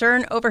expressed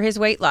concern over his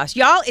weight loss.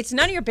 Y'all, it's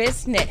none of your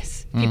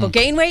business. People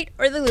gain weight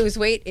or they lose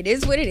weight. It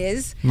is what it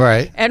is.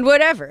 Right. And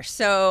whatever.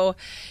 So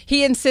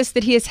he insists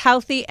that he is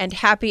healthy and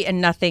happy and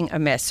nothing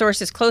amiss.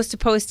 Sources close to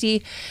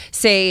Posty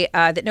say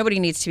that nobody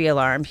needs to be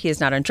alarmed. He is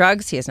not on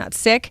drugs. He is not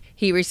sick.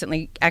 He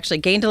recently actually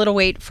gained a little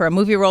weight for a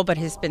movie role, but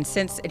has been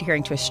since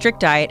adhering to a strict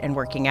diet and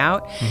working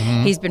out.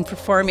 He's been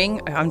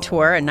performing on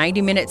tour, a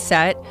 90-minute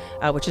set,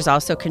 which has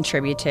also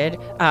contributed.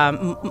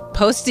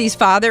 Posty's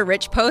father,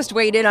 Rich Post,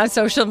 weighed in on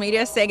social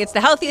media saying it's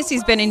the healthiest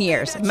he's been in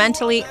years,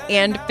 mentally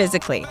and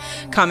physically,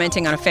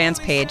 commenting on a fan's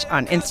page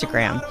on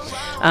Instagram.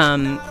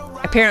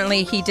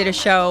 Apparently, he did a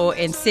show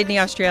in Sydney,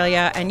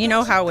 Australia, and you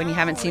know how when you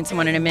haven't seen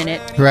someone in a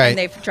minute and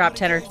they've dropped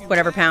 10 or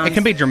whatever pounds. It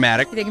can be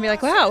dramatic. They can be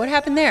like, wow, what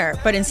happened there?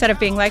 But instead of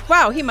being like,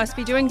 wow, he must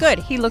be doing good.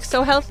 He looks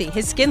so healthy.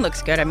 His skin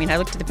looks good. I mean, I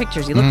looked at the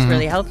pictures. He looks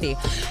really healthy.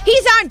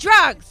 He's on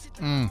drugs!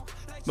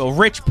 Well,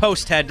 Rich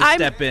Post had to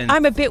step in.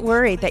 I'm a bit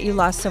worried that you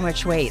lost so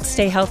much weight.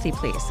 Stay healthy,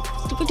 please.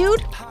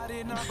 Dude.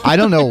 I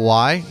don't know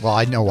why. Well,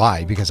 I know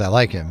why, because I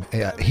like him.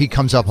 He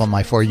comes up on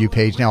my For You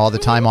page now all the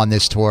time on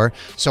this tour.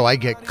 So I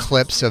get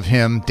clips of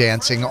him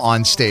dancing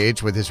on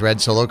stage with his red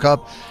Solo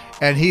cup.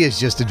 And he is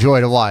just a joy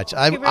to watch.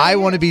 I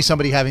want to be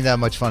somebody having that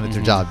much fun at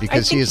their job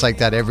because he is like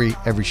that every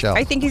show.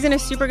 I think he's in a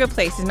super good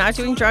place. He's not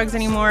doing drugs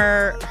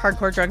anymore,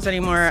 hardcore drugs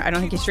anymore. I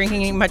don't think he's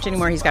drinking much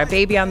anymore. He's got a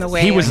baby on the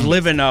way. He was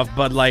living off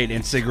Bud Light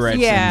and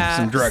cigarettes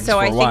and some drugs for a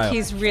while. So I think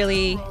he's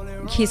really...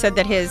 He said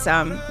that his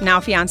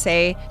now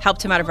fiance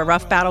helped him out of a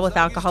rough battle with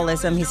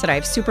alcoholism. He said, I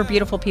have super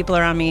beautiful people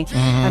around me.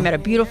 I met a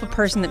beautiful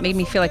person that made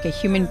me feel like a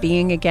human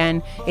being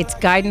again. It's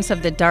guidance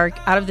of the dark,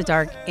 out of the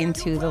dark,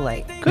 into the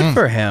light. Good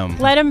for him.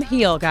 Let him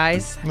heal,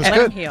 guys. Let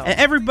him heal. And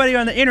everybody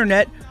on the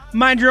internet,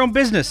 mind your own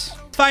business.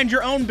 Find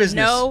your own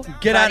business.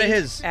 Get out of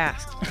his.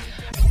 Ask.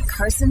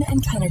 Carson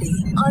and Kennedy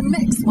on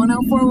Mix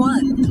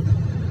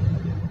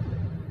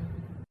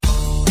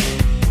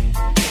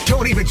 104.1.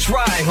 Don't even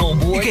try,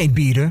 homeboy. You can't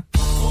beat her.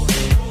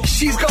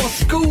 She's gonna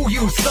school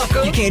you,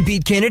 sucker. You can't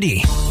beat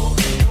Kennedy.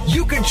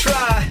 You can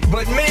try,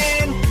 but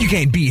man, you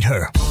can't beat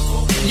her.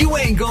 You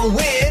ain't gonna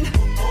win,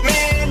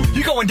 man.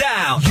 You're going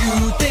down.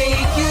 You think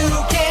you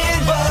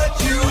can,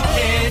 but you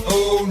can't.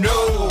 Oh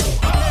no.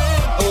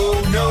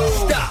 Oh no.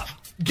 Stop.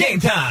 Game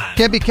time.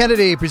 Can't Beat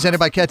Kennedy, presented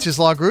by Catches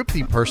Law Group,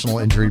 the personal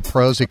injury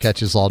pros at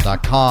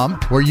catcheslaw.com,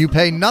 where you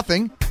pay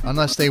nothing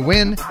unless they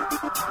win.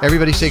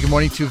 Everybody say good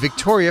morning to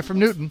Victoria from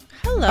Newton.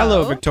 Hello.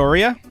 Hello,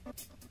 Victoria.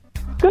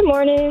 Good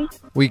morning.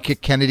 We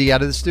kick Kennedy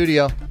out of the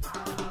studio.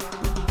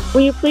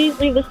 Will you please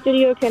leave the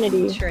studio,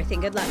 Kennedy? Sure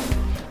thing. Good luck.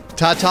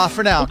 Ta-ta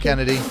for now,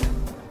 Kennedy.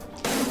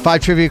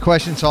 5 trivia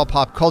questions, all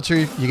pop culture.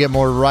 You get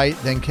more right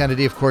than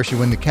Kennedy. Of course, you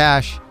win the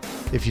cash.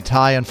 If you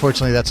tie,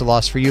 unfortunately, that's a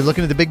loss for you.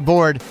 Looking at the big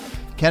board,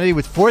 Kennedy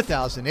with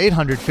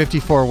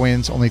 4,854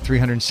 wins, only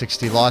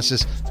 360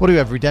 losses. What do we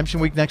have, Redemption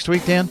Week next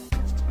week, Dan?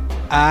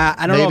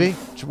 I don't know. Maybe?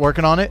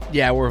 Working on it?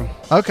 Yeah, we're...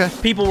 Okay.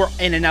 People were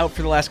in and out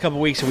for the last couple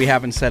of weeks, so we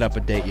haven't set up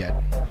a date yet.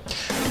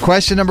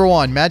 Question number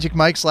 1. Magic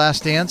Mike's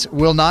Last Dance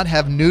will not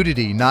have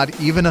nudity, not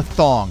even a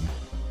thong.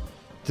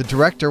 the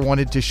director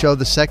wanted to show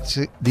the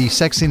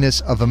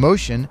sexiness of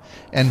emotion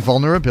and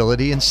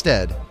vulnerability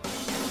instead.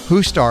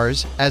 Who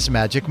stars as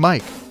Magic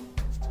Mike?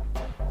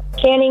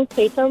 Channing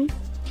Tatum.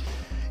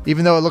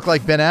 Even though it looked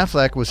like Ben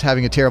Affleck was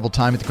having a terrible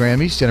time at the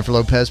Grammys, Jennifer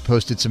Lopez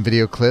posted some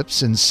video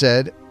clips and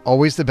said,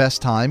 "Always the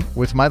best time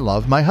with my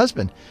love, my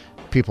husband."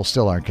 People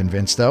still aren't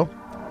convinced, though.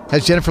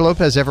 Has Jennifer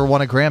Lopez ever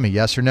won a Grammy,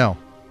 yes or no?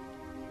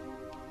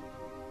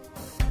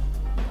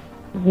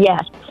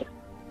 Yes.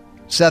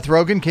 Seth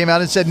Rogen came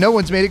out and said no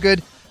one's made a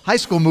good high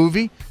school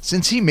movie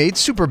since he made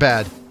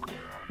Superbad.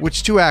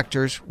 Which two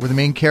actors were the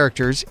main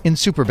characters in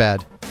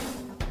Superbad?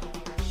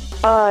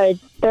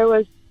 There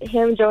was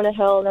him, Jonah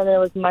Hill, and then there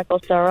was Michael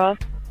Cera.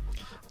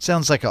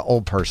 Sounds like an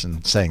old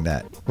person saying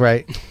that,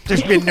 right?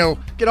 There's been no,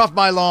 get off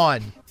my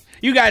lawn.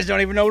 You guys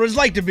don't even know what it's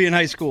like to be in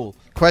high school.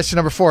 Question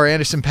number 4,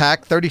 Anderson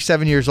 .Paak,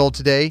 37 years old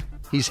today.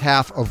 He's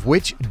half of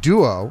which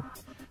duo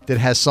that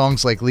has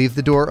songs like Leave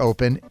the Door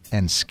Open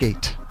and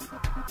Skate?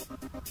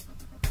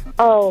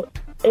 Oh,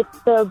 it's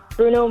the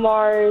Bruno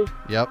Mars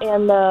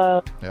and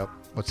the... Yep.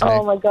 What's the name?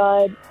 Oh, my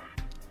God.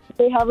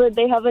 They have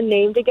a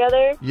name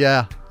together?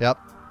 Yeah, yep.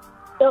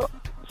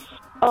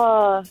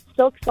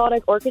 Silk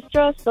Sonic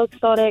Orchestra? Silk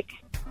Sonic...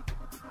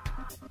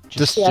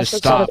 Just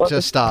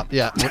stop.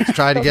 Yeah, let's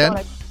try it again.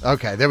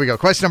 Okay, there we go.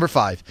 Question number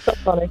 5.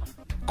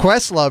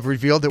 Questlove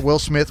revealed that Will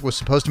Smith was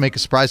supposed to make a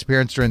surprise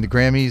appearance during the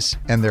Grammys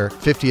and their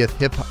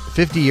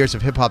 50 years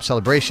of hip-hop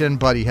celebration,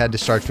 but he had to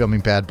start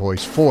filming Bad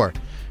Boys 4.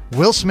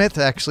 Will Smith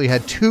actually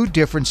had 2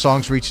 different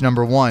songs reach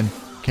number 1.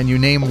 Can you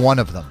name one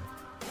of them?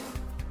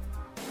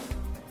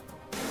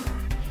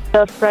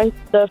 The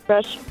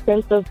Fresh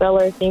Prince of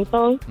Bel-Air theme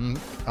song.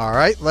 All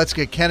right, let's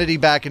get Kennedy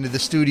back into the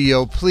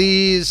studio,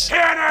 please.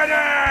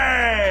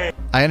 Kennedy!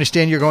 I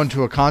understand you're going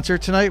to a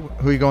concert tonight.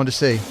 Who are you going to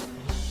see?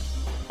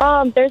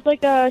 There's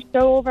like a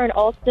show over in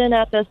Alston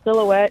at the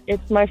Silhouette.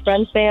 It's my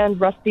friend's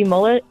band, Rusty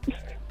Mullet.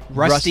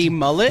 Rusty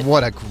Mullet?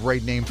 What a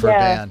great name for a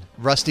band.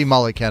 Rusty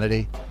Mullet,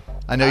 Kennedy.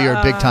 I know you're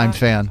a big-time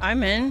fan.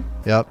 I'm in.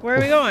 Yep. Where are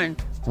we going?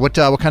 What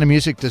kind of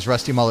music does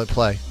Rusty Mullet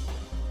play?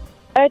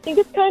 I think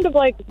it's kind of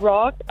like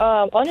rock.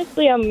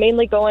 Honestly, I'm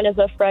mainly going as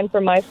a friend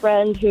for my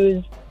friend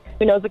who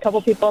knows a couple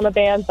people in the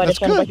band, but it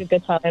sounds like a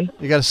good time.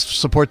 You got to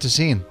support the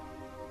scene.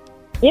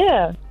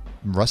 Yeah.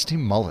 Rusty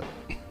Mullet.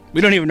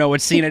 We don't even know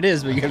what scene it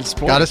is, but you got to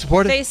support it. Got to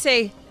support it. They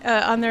say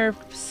on their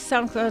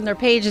SoundCloud, on their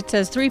page, it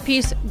says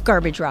 3-piece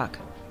garbage rock.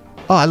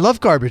 Oh, I love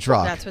garbage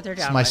rock. That's what they're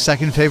down It's my with.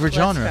 second favorite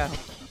Let's genre. go.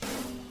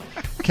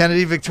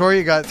 Kennedy,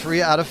 Victoria got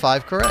 3 out of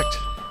 5 correct.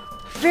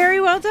 Very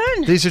well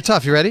done. These are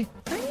tough. You ready?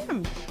 I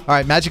am. All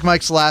right, Magic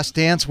Mike's Last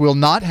Dance will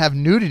not have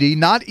nudity,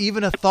 not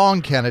even a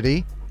thong,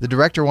 Kennedy. The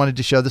director wanted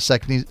to show the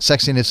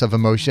sexiness of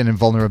emotion and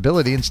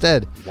vulnerability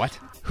instead. What?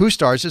 Who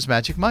stars as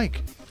Magic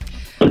Mike?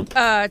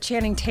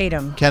 Channing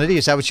Tatum. Kennedy,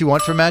 is that what you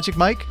want for Magic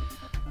Mike?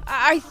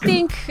 I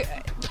think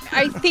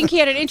he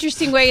had an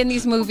interesting way in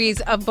these movies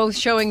of both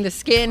showing the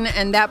skin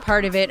and that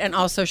part of it, and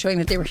also showing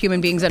that they were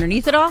human beings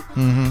underneath it all.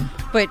 Mm-hmm.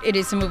 But it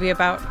is a movie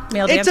about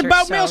male dancers. It's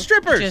about male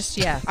strippers.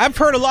 I've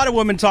heard a lot of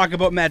women talk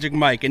about Magic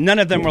Mike, and none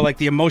of them were like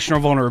the emotional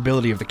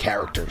vulnerability of the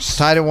characters.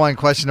 Tied at 1,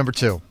 question number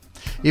 2.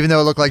 Even though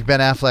it looked like Ben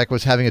Affleck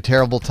was having a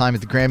terrible time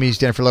at the Grammys,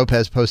 Jennifer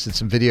Lopez posted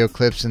some video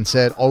clips and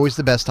said, "Always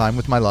the best time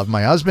with my love,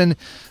 my husband."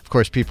 Of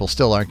course, people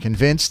still aren't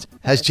convinced.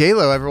 Has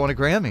J-Lo ever won a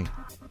Grammy?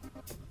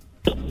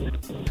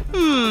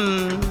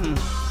 I'm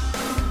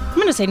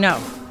going to say no.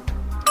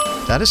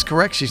 That is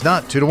correct. She's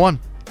not. 2-1.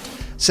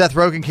 Seth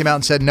Rogen came out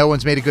and said no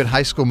one's made a good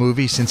high school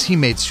movie since he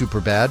made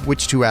Superbad.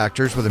 Which 2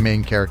 actors were the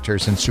main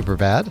characters in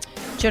Superbad?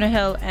 Jonah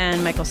Hill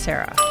and Michael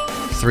Cera.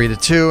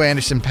 3-2.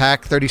 Anderson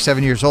 .Paak,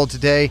 37 years old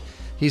today.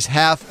 He's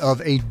half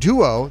of a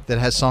duo that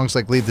has songs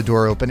like Leave the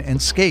Door Open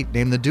and Skate.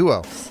 Name the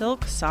duo.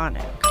 Silk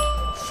Sonic.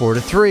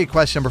 4-3.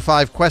 Question number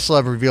 5.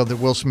 Questlove revealed that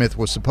Will Smith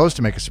was supposed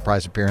to make a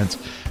surprise appearance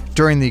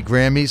during the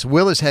Grammys.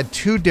 Will has had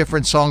 2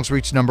 different songs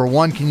reach number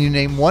 1. Can you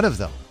name one of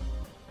them?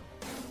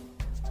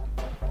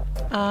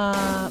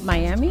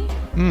 Miami?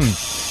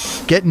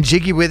 Getting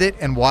Jiggy With It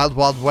and Wild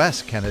Wild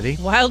West, Kennedy.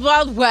 Wild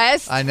Wild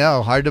West. I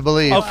know. Hard to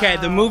believe. Okay,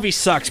 the movie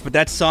sucks, but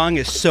that song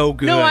is so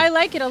good. No, I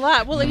like it a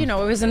lot. Well, it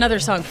was another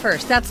song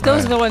first.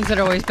 Those are the ones that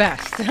are always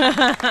best.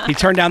 He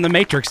turned down The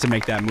Matrix to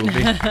make that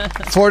movie.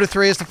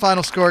 4-3 is the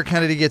final score.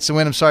 Kennedy gets the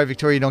win. I'm sorry,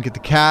 Victoria, you don't get the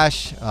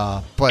cash.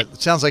 But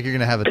it sounds like you're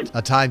going to have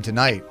a time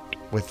tonight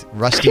with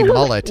Rusty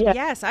Mullet.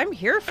 Yes, I'm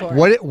here for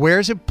it. Where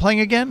is it playing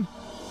again?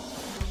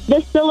 The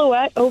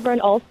Silhouette over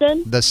in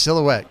Alston. The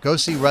Silhouette. Go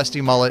see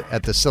Rusty Mullet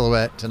at the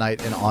Silhouette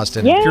tonight in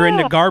Austin. Yeah. If you're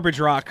into garbage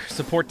rock,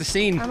 support the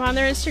scene. I'm on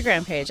their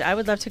Instagram page. I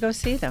would love to go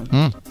see them.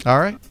 All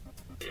right.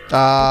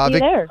 See you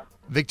there.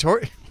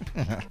 Victoria.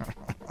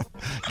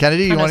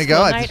 Kennedy, you On a want to go?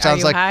 school It night? sounds Are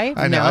you like high?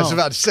 I know. No. I was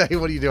about to say,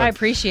 what are you doing? I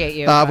appreciate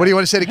you. What do you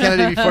want to say to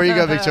Kennedy before you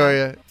go,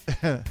 Victoria?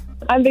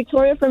 I'm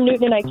Victoria from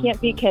Newton, and I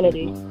can't beat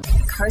Kennedy.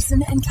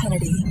 Carson and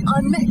Kennedy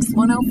on Mix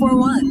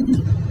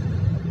 104.1.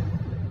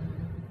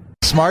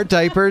 Smart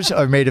diapers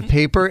are made of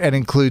paper and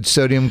include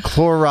sodium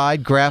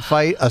chloride,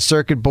 graphite, a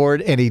circuit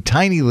board, and a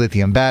tiny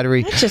lithium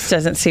battery. That just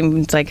doesn't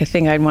seem like a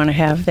thing I'd want to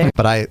have there.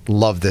 But I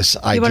love this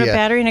idea. You want a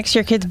battery next to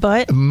your kid's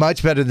butt?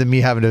 Much better than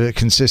me having to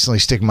consistently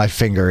stick my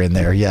finger in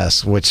there,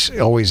 yes, which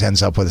always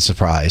ends up with a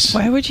surprise.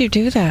 Why would you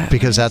do that?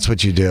 Because that's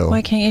what you do.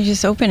 Why can't you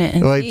just open it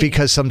and see?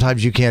 Because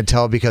sometimes you can't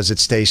tell because it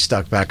stays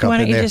stuck back up in there.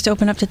 Why don't you just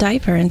open up the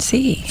diaper and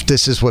see?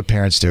 This is what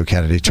parents do,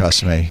 Kennedy,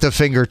 trust me. The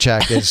finger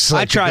check is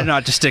I try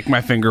not to stick my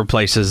finger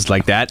places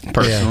like that,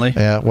 personally.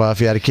 Yeah, well,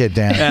 if you had a kid,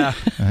 Dan,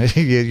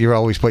 you're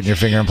always putting your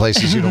finger in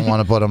places you don't want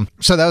to put them.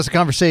 So that was a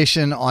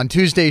conversation on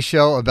Tuesday's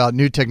show about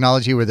new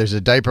technology where there's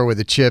a diaper with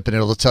a chip and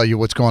it'll tell you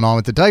what's going on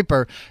with the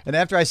diaper. And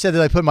after I said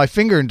that I put my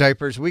finger in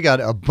diapers, we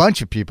got a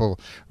bunch of people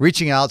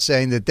reaching out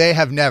saying that they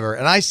have never.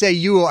 And I say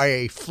you are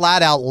a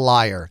flat-out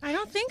liar. I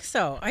don't think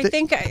so. I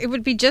think it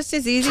would be just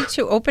as easy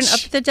to open up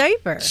the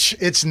diaper.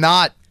 It's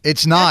not.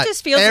 It's not. That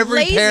just feels Every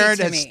lazy parent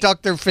to has me.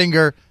 stuck their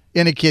finger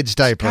in a kid's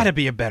diaper. Got to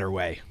be a better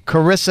way.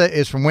 Carissa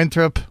is from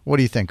Winthrop. What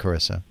do you think,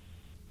 Carissa?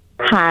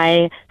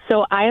 Hi.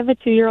 So I have a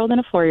 2-year-old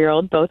and a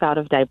 4-year-old, both out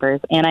of diapers,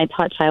 and I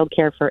taught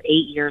childcare for 8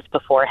 years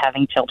before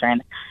having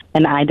children.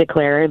 And I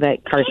declare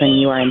that, Carson,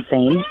 you are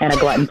insane and a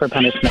glutton for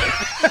punishment.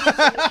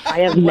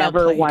 I have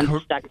never once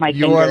stuck my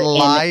You finger are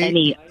lying. in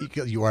any...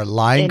 You are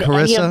lying, in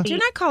Carissa. any of Do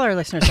not call our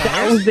listeners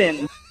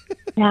liars.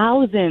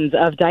 Thousands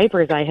of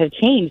diapers I have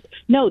changed.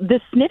 No, the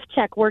sniff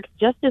check works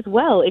just as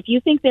well. If you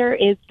think there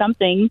is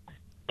something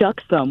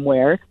stuck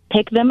somewhere,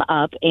 pick them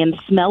up and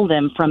smell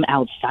them from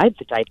outside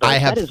the diaper. I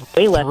have that is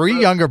way less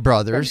 3 younger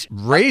brothers,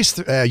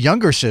 raised a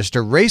younger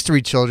sister, raised 3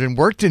 children,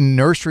 worked in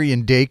nursery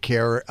and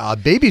daycare,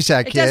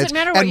 babysat kids. doesn't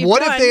matter what and you've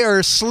what if done. they are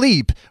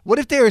asleep? What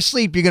if they are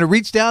asleep? You're going to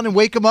reach down and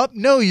wake them up?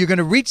 No, you're going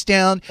to reach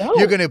down. No.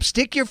 You're going to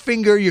stick your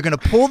finger. You're going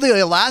to pull the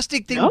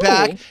elastic thing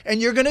back,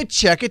 and you're going to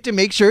check it to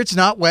make sure it's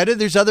not wet or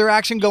there's other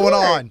action going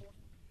on.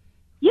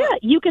 Yeah,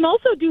 you can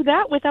also do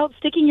that without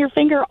sticking your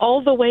finger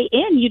all the way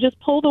in. You just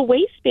pull the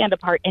waistband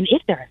apart, and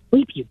if they're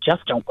asleep, you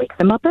just don't wake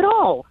them up at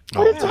all.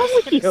 What is wrong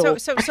with you?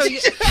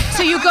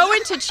 So you go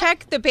in to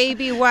check the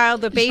baby while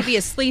the baby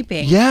is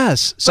sleeping.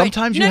 Yes,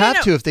 sometimes you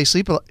have to if they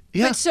sleep.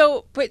 Yeah.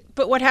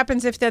 But what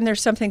happens if then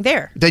there's something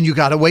there? Then you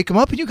got to wake them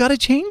up and you got to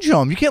change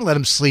them. You can't let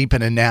them sleep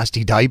in a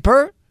nasty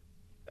diaper.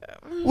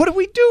 What are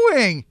we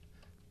doing?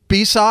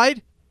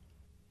 B-side?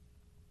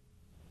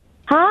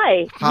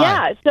 Hi.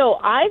 Yeah, so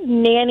I've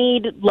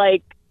nannied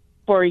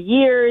for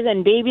years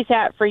and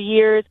babysat for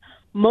years,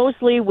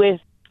 mostly with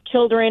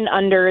children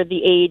under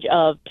the age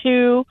of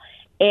 2,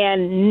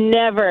 and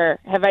never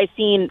have I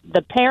seen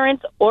the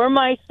parents or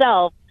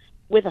myself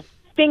with a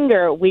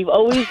finger. We've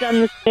always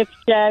done the sniff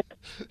check.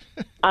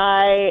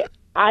 I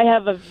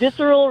have a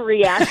visceral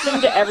reaction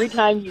to every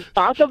time you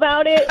talk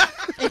about it.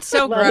 It's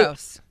so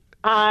gross.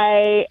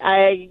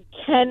 I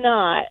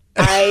cannot.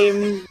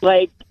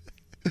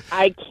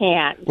 I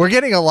can't. We're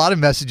getting a lot of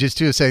messages,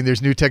 too, saying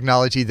there's new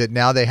technology that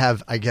now they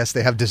have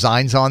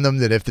designs on them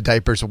that if the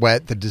diaper's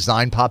wet, the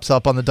design pops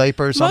up on the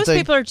diaper or something. Most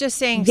people are just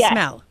saying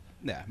smell.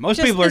 Yeah,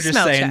 most people are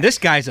just saying, this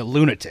guy's a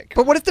lunatic.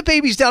 But what if the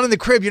baby's down in the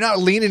crib? You're not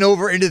leaning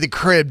over into the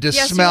crib to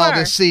smell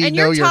to see. And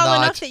no, you're tall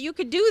not. enough that you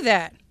could do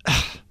that.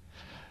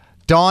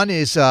 Dawn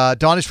is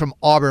from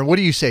Auburn. What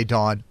do you say,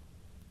 Dawn?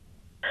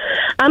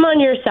 I'm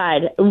on your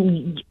side.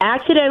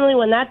 Accidentally,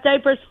 when that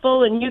diaper's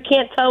full and you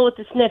can't tell with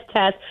the sniff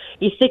test,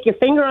 you stick your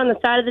finger on the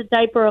side of the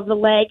diaper of the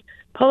leg,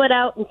 pull it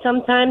out, and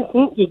sometimes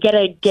you get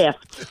a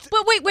gift.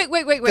 But wait.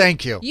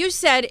 Thank you. You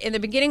said in the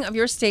beginning of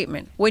your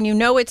statement, when you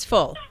know it's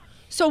full.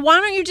 So why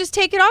don't you just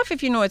take it off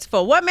if you know it's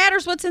full? What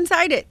matters what's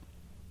inside it?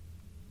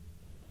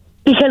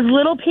 Because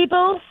little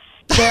people,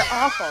 they're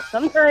awful.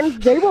 Sometimes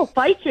they will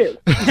fight you.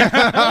 They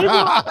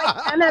will,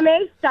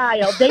 MMA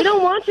style. They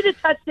don't want you to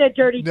touch their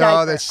dirty diaper.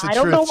 No, that's the I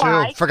don't truth, know too.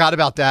 why. Forgot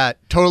about that.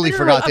 Totally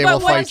forgot they will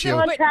fight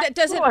you.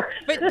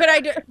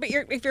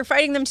 If you're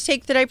fighting them to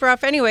take the diaper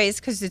off anyways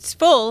because it's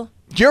full.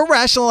 You're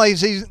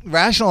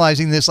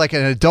rationalizing this like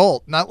an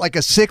adult, not like a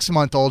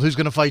 6-month-old who's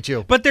going to fight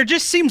you. But there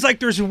just seems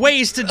like there's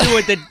ways to do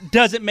it that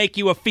doesn't make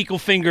you a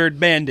fecal-fingered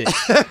bandit.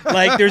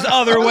 Like there's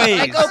other ways.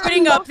 Like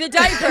opening up the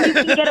diaper. You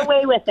can get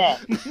away with it.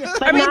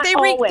 But I mean, not they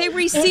always.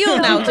 reseal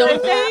now,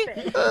 don't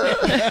they?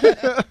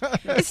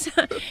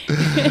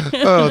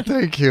 Oh,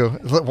 thank you.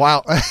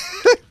 Wow.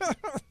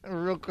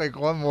 Real quick,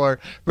 one more.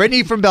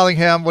 Brittany from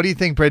Bellingham. What do you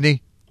think,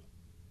 Brittany?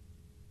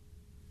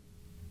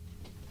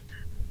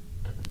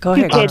 Go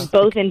ahead. 2 kids,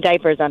 both in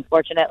diapers,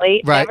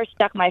 unfortunately. Right. Never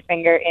stuck my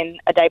finger in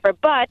a diaper,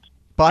 but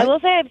I will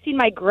say I've seen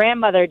my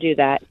grandmother do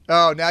that.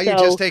 Oh, now you're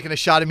just taking a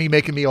shot at me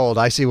making me old.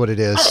 I see what it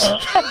is.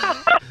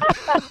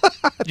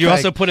 You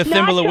also put a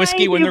thimble of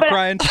whiskey when they're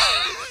crying?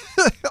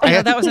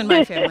 That was in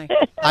my family.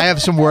 I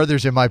have some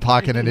Werthers in my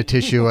pocket and a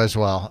tissue as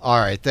well. All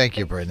right. Thank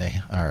you, Brittany.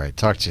 All right.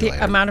 Talk to you The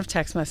later. amount of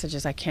text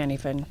messages, I can't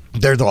even.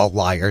 They're all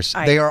liars.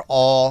 They are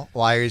all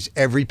liars.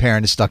 Every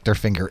parent has stuck their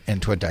finger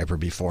into a diaper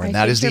before, and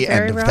that is the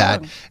end of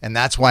that. And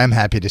that's why I'm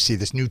happy to see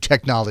this new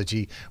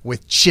technology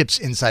with chips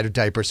inside of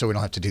diapers so we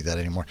don't have to do that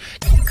anymore.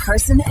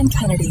 Carson and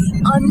Kennedy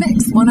on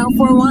Mix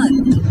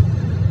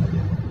 104.1.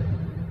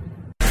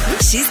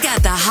 She's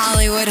got the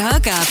Hollywood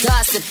hookup.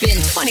 Gossiping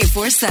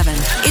 24/7.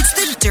 It's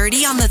the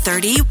Dirty on the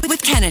 30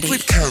 with Kennedy.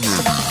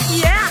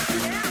 Yeah.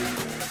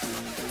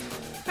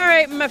 All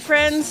right, my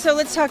friends. So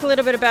let's talk a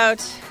little bit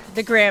about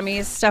the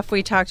Grammys, stuff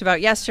we talked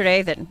about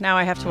yesterday that now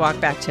I have to walk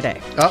back today.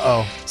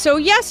 Uh-oh. So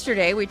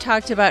yesterday we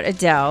talked about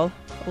Adele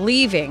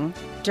leaving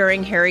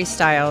during Harry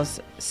Styles'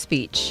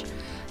 speech.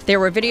 There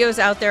were videos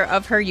out there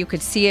of her. You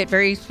could see it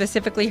very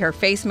specifically. Her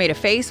face made a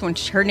face when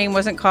her name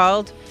wasn't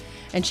called.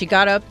 And she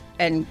got up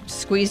and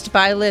squeezed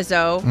by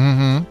Lizzo.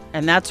 Mm-hmm.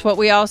 And that's what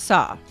we all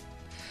saw.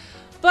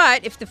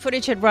 But if the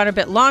footage had run a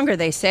bit longer,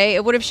 they say,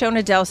 it would have shown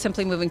Adele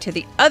simply moving to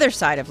the other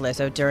side of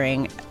Lizzo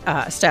during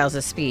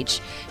Styles'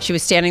 speech. She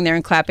was standing there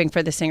and clapping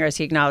for the singer as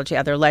he acknowledged the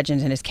other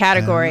legends in his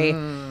category.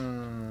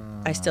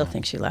 I still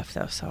think she left,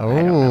 though, so I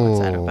don't know what's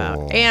that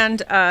about. And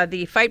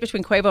the fight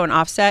between Quavo and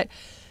Offset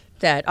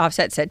that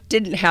Offset said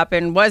didn't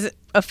happen was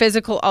a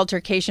physical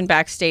altercation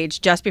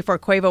backstage just before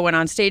Quavo went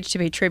on stage to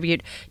pay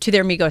tribute to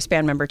their Migos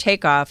band member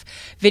Takeoff.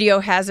 Video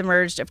has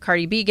emerged of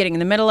Cardi B getting in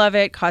the middle of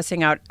it,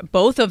 cussing out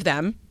both of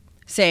them,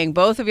 saying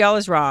both of y'all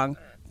is wrong.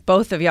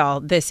 Both of y'all,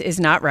 this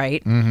is not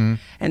right. Mm-hmm.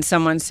 And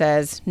someone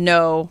says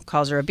no,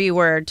 calls her a B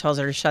word, tells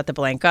her to shut the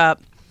blank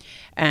up.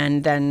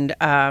 And then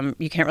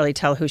you can't really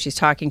tell who she's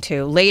talking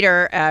to.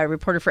 Later, a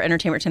reporter for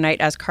Entertainment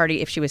Tonight asked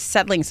Cardi if she was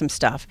settling some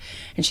stuff.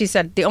 And she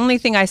said, the only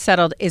thing I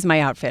settled is my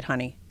outfit,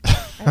 honey.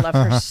 I love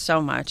her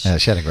so much. Yeah,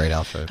 she had a great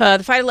outfit.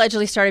 The fight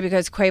allegedly started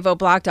because Quavo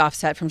blocked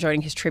Offset from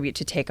joining his tribute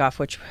to Takeoff,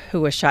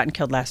 who was shot and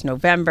killed last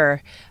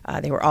November.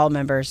 They were all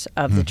members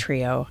of the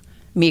trio.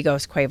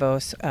 Migos,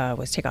 Quavo's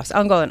was Takeoff's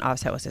uncle, and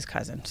Offset was his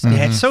cousin. So.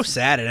 Yeah, it's so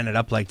sad it ended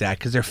up like that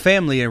because they're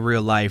family in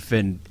real life,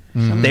 and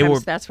they were.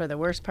 That's where the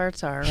worst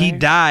parts are. Right? He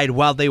died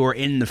while they were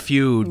in the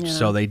feud,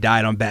 so they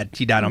died on bad.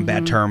 He died on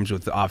bad terms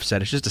with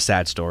Offset. It's just a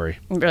sad story.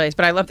 It really is,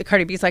 but I love that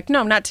Cardi B's like,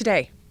 no, not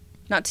today.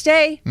 Not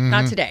today,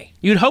 not today.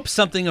 You'd hope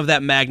something of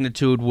that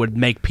magnitude would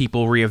make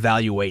people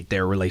reevaluate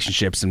their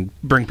relationships and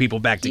bring people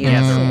back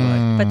together.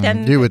 But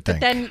then, you would but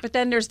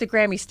then there's the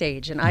Grammy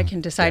stage, and I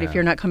can decide if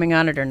you're not coming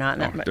on it or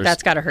not. And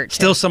that's got to hurt.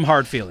 Still some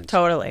hard feelings.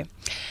 Totally.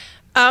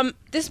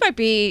 This might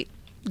be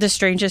the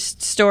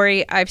strangest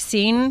story I've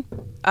seen.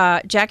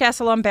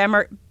 Jackass alum Bam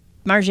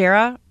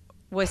Margera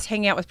was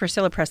hanging out with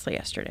Priscilla Presley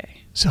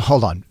yesterday. So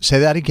hold on, say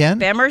that again.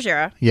 Bam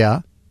Margera.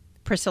 Yeah.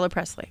 Priscilla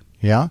Presley.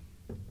 Yeah,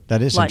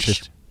 that is Lunch.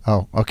 interesting.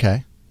 Oh,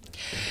 okay.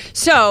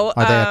 So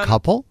are they a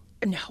couple?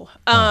 No.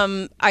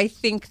 I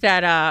think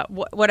that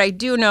what I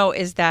do know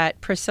is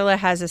that Priscilla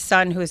has a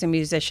son who is a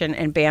musician,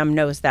 and Bam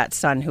knows that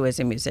son who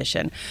is a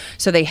musician.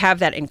 So they have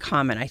that in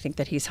common. I think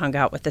that he's hung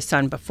out with the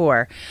son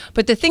before.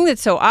 But the thing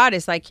that's so odd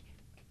is, like,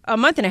 a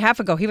month and a half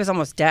ago, he was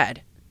almost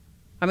dead.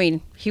 I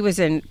mean, he was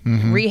in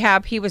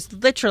rehab. He was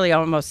literally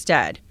almost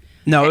dead.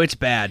 No, it's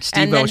bad.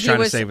 Steve-O was trying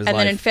to save his life. And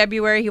then in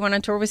February, he went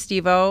on tour with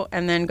Steve-O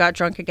and then got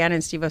drunk again,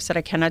 and Steve-O said,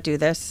 I cannot do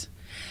this.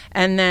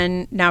 And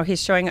then now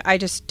he's showing, I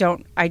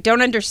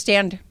don't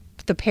understand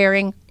the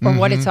pairing or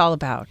what it's all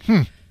about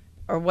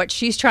or what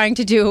she's trying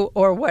to do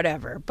or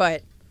whatever.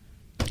 But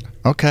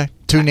okay,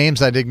 two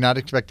names I did not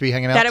expect to be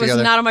hanging out together. That it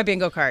was not on my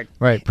bingo card.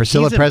 Right,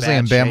 Priscilla Presley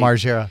and Bam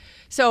Margera.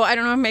 So I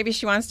don't know, maybe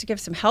she wants to give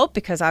some help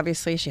because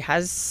obviously she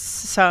has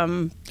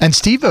some... And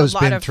Steve-O's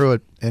been through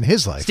it in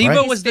his life,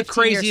 Steve-O was the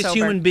craziest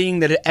human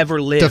being that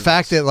ever lived. The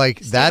fact that,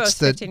 like, that's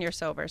the... 15 years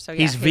sober, so yeah.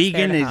 He's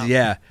vegan,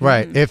 yeah.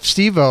 Right. If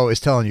Steve-O is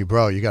telling you,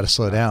 bro, you got to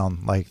slow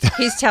down, like...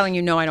 He's telling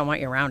you, no, I don't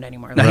want you around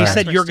anymore. No, he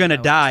said, you're going to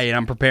die, and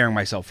I'm preparing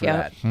myself for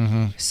that.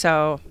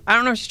 So I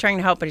don't know if she's trying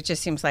to help, but it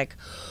just seems like...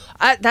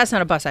 that's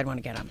not a bus I'd want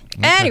to get on.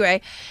 Okay.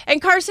 Anyway,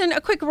 and Carson,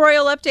 a quick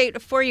royal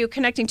update for you,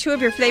 connecting two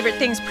of your favorite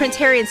things, Prince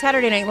Harry and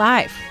Saturday Night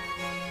Live.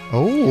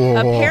 Oh.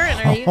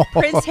 Apparently,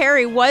 Prince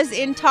Harry was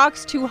in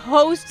talks to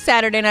host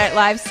Saturday Night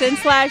Live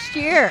since last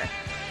year.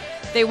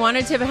 They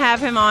wanted to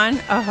have him on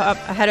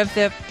ahead of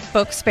the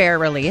book Spare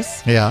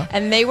release. Yeah.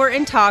 And they were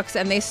in talks,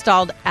 and they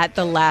stalled at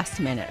the last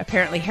minute.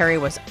 Apparently, Harry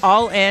was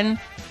all in.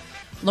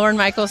 Lorne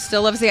Michaels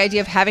still loves the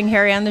idea of having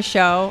Harry on the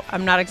show.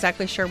 I'm not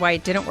exactly sure why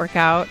it didn't work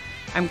out.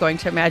 I'm going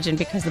to imagine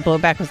because the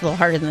blowback was a little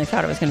harder than they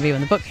thought it was going to be when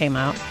the book came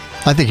out.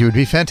 I think he would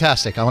be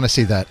fantastic. I want to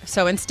see that.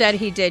 So instead,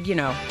 he did,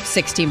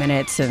 60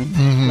 Minutes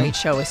and Late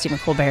Show with Stephen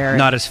Colbert.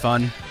 Not as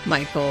fun.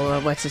 Michael,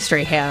 what's his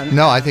straight hand?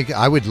 No, I think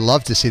I would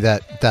love to see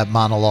that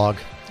monologue.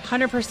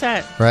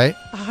 100%. Right?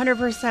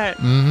 100%.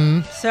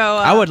 Mm-hmm. So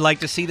I would like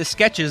to see the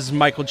sketches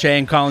Michael Che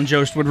and Colin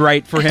Jost would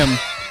write for him.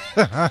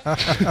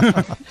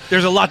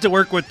 There's a lot to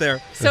work with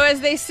there. So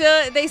as they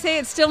say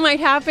it still might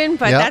happen,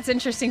 but that's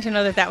interesting to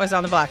know that was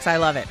on the blocks. I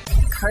love it.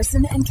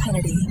 Carson and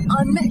Kennedy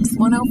on Mix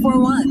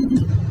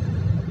 104.1.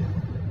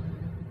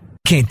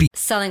 Can't be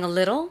selling a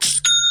little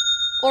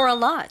or a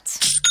lot.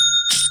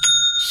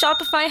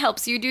 Shopify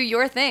helps you do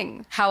your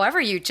thing, however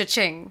you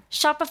cha-ching.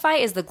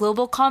 Shopify is the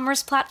global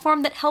commerce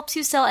platform that helps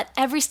you sell at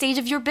every stage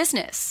of your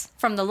business.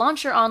 From the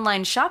launch your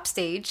online shop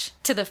stage,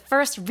 to the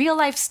first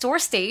real-life store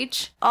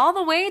stage, all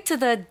the way to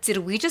the did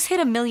we just hit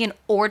 1 million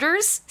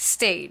orders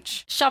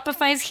stage.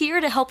 Shopify's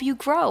here to help you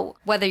grow.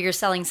 Whether you're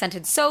selling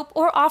scented soap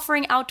or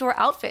offering outdoor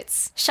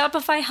outfits,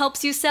 Shopify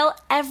helps you sell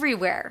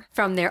everywhere.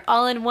 From their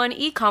all-in-one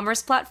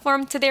e-commerce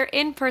platform to their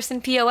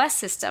in-person POS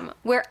system,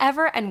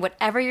 wherever and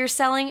whatever you're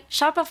selling,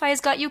 Shopify's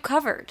got you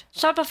covered.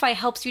 Shopify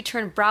helps you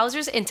turn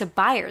browsers into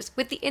buyers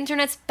with the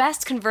internet's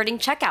best converting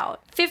checkout.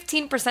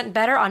 15%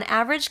 better on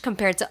average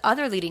compared to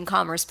other leading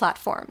commerce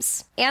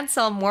platforms. And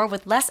sell more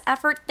with less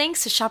effort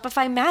thanks to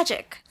Shopify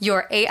Magic,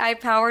 your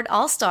AI-powered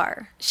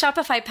all-star.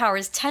 Shopify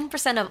powers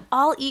 10% of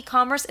all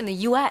e-commerce in the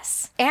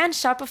U.S. And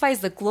Shopify is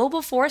the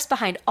global force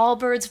behind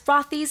Allbirds,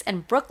 Rothy's,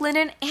 and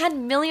Brooklinen,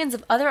 and millions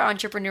of other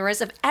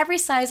entrepreneurs of every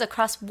size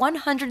across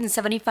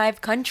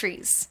 175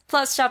 countries.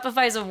 Plus,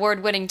 Shopify's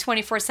award-winning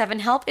 24/7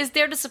 help is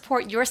there to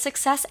support your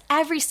success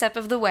every step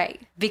of the way.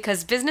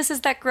 Because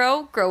businesses that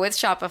grow, grow with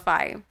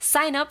Shopify.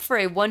 Sign up for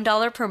a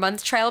 $1 per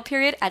month trial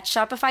period at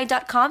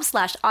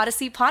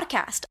shopify.com/Odyssey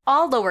Podcast,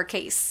 all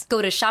lowercase.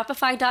 Go to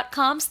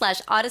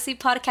shopify.com/Odyssey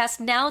Podcast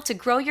now to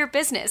grow your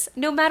business,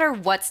 no matter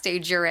what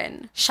stage you're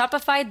in.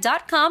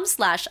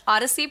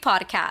 Shopify.com/Odyssey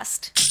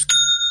Podcast.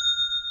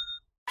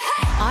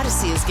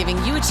 Odyssey is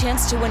giving you a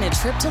chance to win a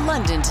trip to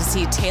London to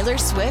see Taylor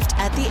Swift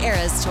at the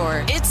Eras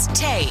Tour. It's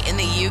Tay in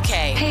the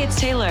UK. Hey, it's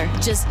Taylor.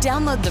 Just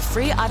download the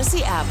free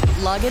Odyssey app,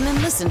 log in and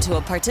listen to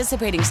a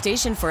participating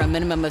station for a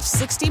minimum of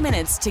 60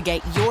 minutes to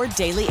get your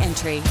daily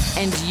entry.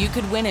 And you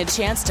could win a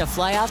chance to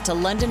fly off to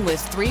London with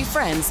 3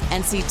 friends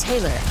and see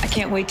Taylor. I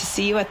can't wait to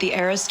see you at the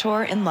Eras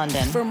Tour in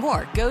London. For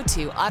more, go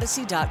to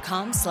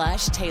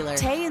odyssey.com/Taylor.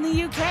 Tay in the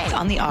UK. It's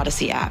on the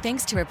Odyssey app.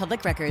 Thanks to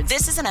Republic Records.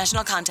 This is a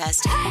national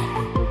contest.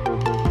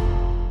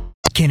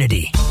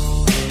 Kennedy.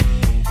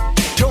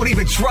 Don't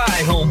even try,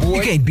 homeboy.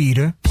 You can't beat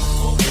her.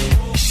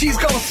 She's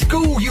gonna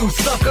school you,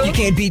 sucker. You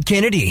can't beat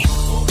Kennedy.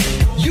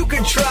 You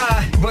can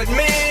try, but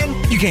man,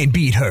 you can't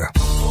beat her.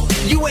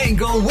 You ain't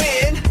gonna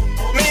win,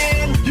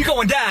 man. You're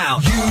going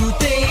down. You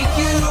think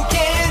you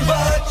can,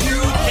 but you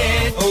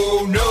can't.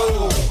 Oh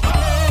no.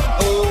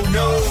 Oh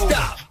no.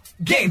 Stop.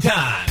 Game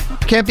time.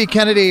 Can't Beat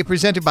Kennedy,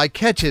 presented by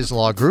Catches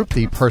Law Group,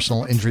 the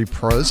personal injury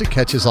pros at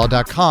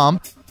catcheslaw.com,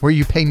 where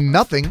you pay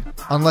nothing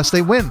unless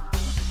they win.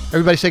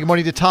 Everybody say good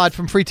morning to Todd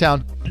from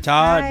Freetown.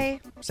 Todd, Hi.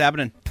 what's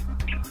happening?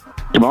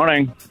 Good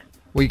morning.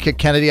 Will you kick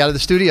Kennedy out of the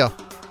studio?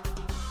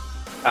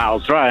 I'll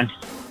try.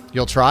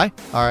 You'll try?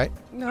 All right.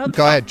 No,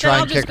 go ahead. Try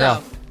I'll and just kick her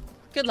out.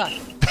 Good luck.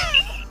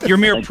 Your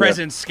mere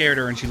presence scared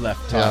her and she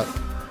left, Todd. Yeah.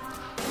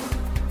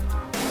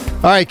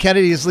 All right,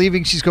 Kennedy is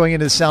leaving. She's going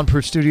into the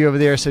soundproof studio over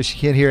there, so she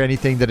can't hear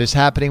anything that is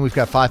happening. We've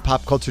got 5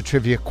 pop culture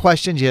trivia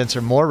questions. You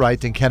answer more right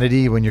than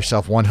Kennedy, you win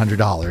yourself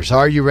 $100.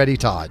 Are you ready,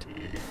 Todd?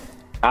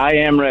 I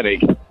am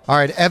ready. All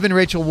right, Evan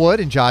Rachel Wood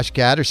and Josh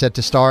Gad are set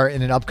to star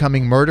in an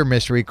upcoming murder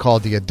mystery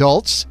called The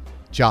Adults.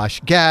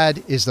 Josh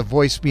Gad is the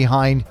voice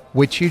behind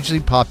which hugely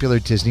popular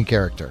Disney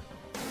character?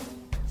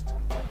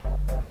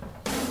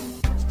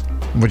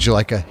 Would you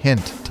like a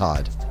hint,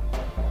 Todd?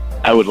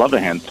 I would love a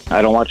hint.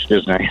 I don't watch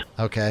Disney.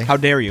 Okay. How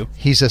dare you?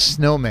 He's a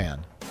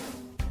snowman.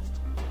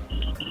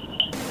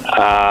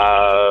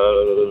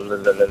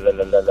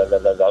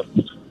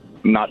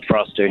 Not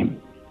Frosty.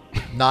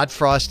 Not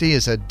Frosty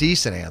is a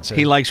decent answer.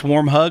 He likes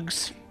warm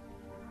hugs?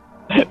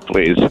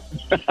 Please.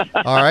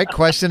 All right,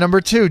 question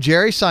number 2.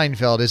 Jerry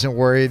Seinfeld isn't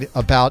worried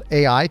about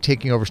AI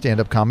taking over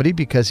stand-up comedy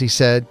because he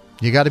said,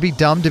 you got to be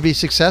dumb to be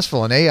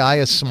successful, and AI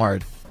is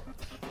smart.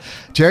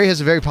 Jerry has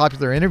a very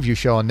popular interview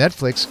show on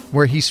Netflix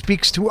where he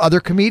speaks to other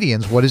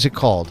comedians. What is it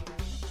called?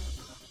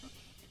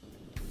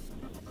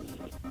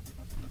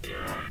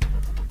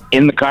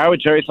 In the Car with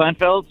Jerry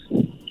Seinfeld?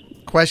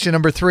 Question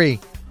number 3.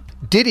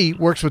 Diddy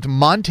works with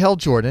Montel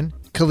Jordan,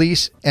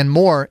 Khalees, and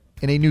more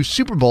in a new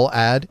Super Bowl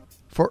ad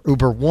for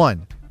Uber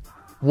One.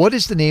 What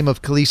is the name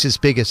of Khalees'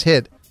 biggest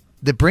hit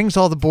that brings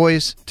all the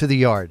boys to the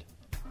yard?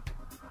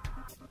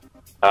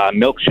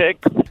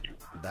 Milkshake?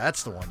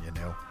 That's the one you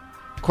knew.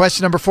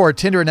 Question number 4.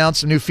 Tinder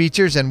announced some new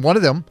features, and one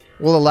of them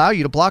will allow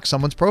you to block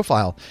someone's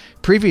profile.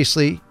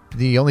 Previously,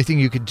 the only thing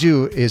you could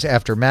do is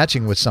after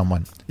matching with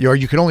someone, or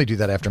you could only do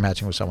that after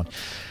matching with someone.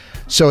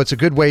 So it's a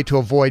good way to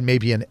avoid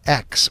maybe an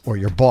ex or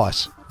your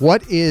boss.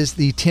 What is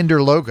the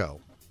Tinder logo?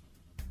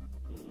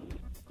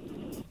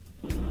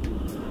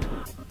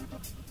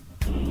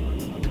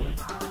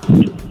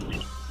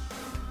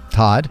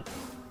 Todd?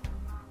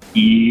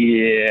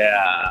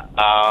 Yeah.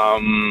 A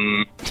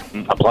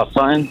plus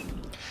sign?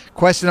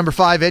 Question number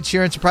 5. Ed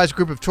Sheeran surprised a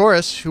group of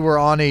tourists who were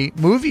on a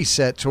movie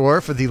set tour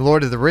for The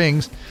Lord of the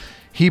Rings.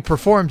 He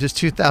performed his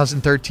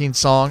 2013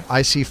 song,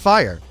 I See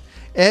Fire.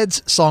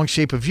 Ed's song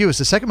Shape of You is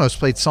the second most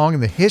played song in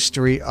the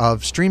history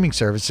of streaming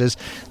services.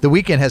 The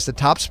Weeknd has the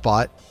top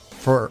spot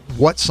for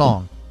what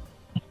song?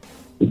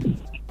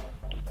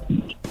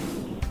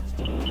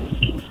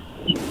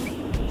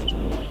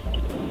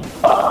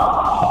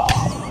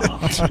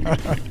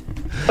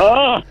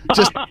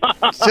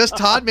 It's just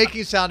Todd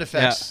making sound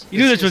effects. Yeah.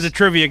 You knew this was a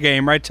trivia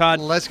game, right, Todd?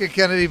 Let's get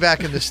Kennedy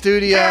back in the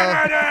studio.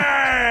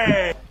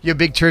 Kennedy! You a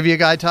big trivia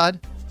guy, Todd?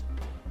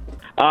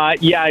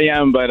 Yeah, I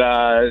am, but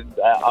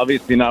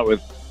obviously not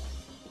with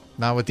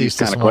these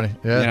this morning.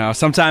 Yeah.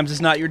 Sometimes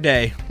it's not your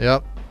day.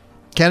 Yep.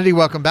 Kennedy,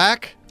 welcome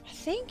back.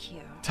 Thank you.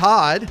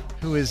 Todd,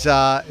 who is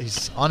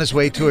he's on his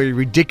way to a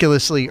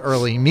ridiculously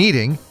early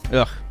meeting,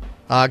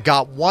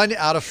 got 1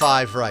 out of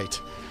 5 right.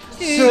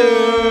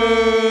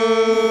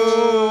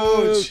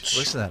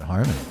 Listen to that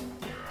harmony.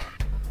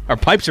 Our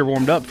pipes are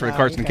warmed up for the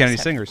Carson Kennedy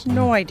Singers.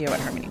 No idea what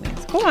harmony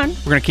means. Go on.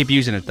 We're going to keep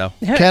using it, though.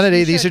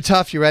 Kennedy, these are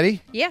tough. You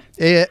ready? Yeah.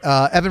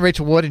 Evan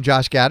Rachel Wood and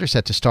Josh Gad are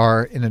set to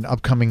star in an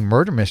upcoming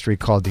murder mystery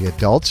called The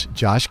Adults.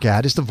 Josh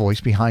Gad is the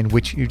voice behind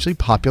which hugely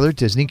popular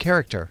Disney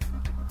character?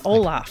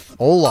 Olaf.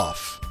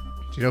 Olaf.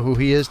 Do you know who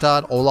he is,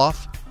 Todd?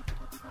 Olaf?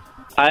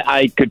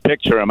 I could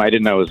picture him. I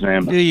didn't know his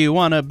name. Do you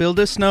want to build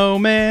a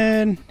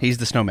snowman? He's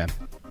the snowman.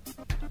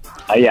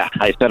 Yeah,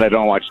 I said I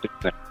don't watch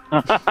Disney.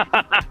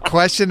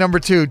 Question number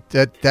 2.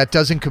 That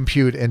doesn't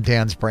compute in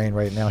Dan's brain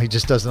right now. He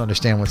just doesn't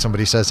understand when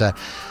somebody says that.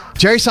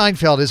 Jerry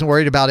Seinfeld isn't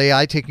worried about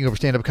AI taking over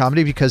stand-up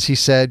comedy because he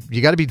said,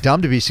 you got to be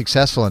dumb to be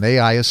successful and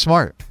AI is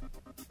smart.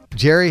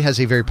 Jerry has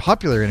a very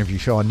popular interview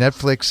show on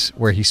Netflix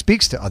where he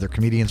speaks to other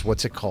comedians.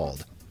 What's it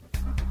called?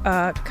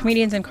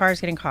 Comedians in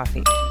Cars Getting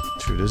Coffee.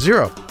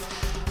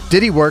 2-0.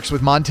 Diddy works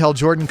with Montel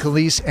Jordan,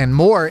 Khalees, and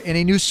more in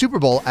a new Super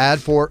Bowl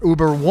ad for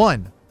Uber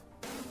One.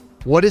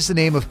 What is the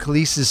name of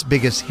Khalees'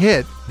 biggest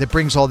hit that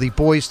brings all the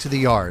boys to the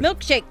yard?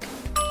 Milkshake.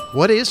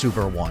 What is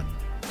Uber One?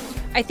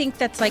 I think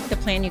that's like the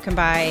plan you can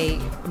buy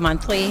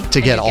monthly.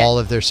 To get all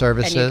of their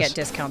services? And you get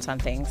discounts on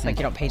things. Like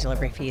you don't pay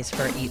delivery fees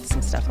for Eats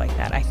and stuff like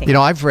that, I think. You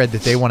know, I've read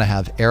that they want to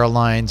have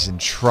airlines and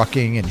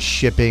trucking and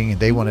shipping. And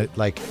they want to,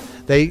 like,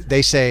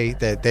 they say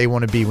that they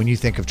want to be, when you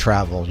think of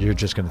travel, you're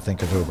just going to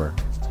think of Uber.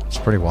 It's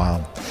pretty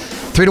wild.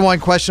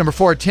 3-1 question number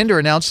 4. Tinder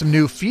announced some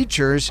new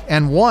features,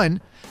 and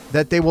one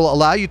that they will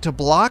allow you to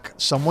block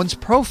someone's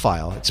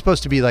profile. It's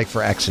supposed to be like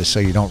for exes so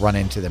you don't run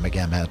into them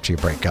again after you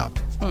break up.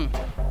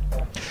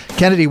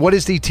 Kennedy, what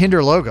is the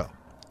Tinder logo?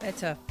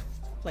 It's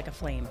like a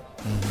flame,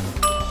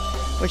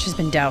 which has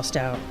been doused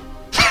out.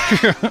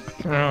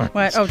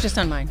 What? Oh, just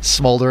on mine.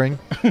 Smoldering.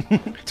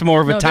 It's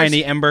more of a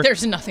tiny ember.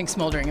 There's nothing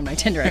smoldering in my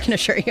Tinder, I can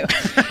assure you.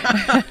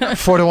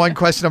 4-1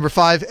 question number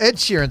 5. Ed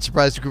Sheeran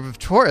surprised a group of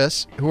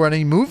tourists who are on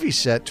a movie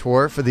set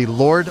tour for the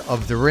Lord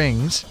of the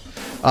Rings.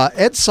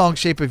 Ed's song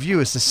Shape of You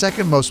is the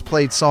second most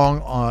played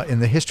song in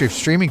the history of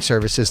streaming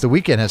services. The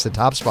Weeknd has the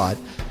top spot.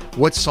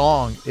 What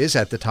song is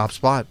at the top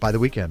spot by The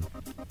Weeknd?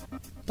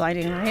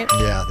 Blinding Light?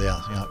 Yeah,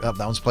 that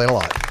one's played a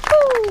lot.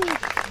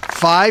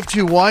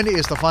 5-1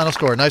 is the final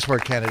score. Nice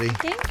work, Kennedy.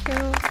 Thank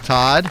you.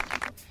 Todd?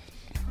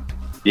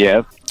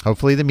 Yeah.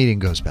 Hopefully the meeting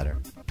goes better.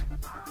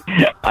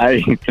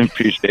 I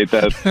appreciate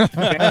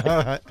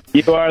that.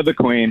 You are the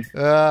queen.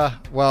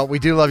 Well, we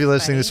do love you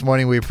listening this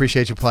morning. We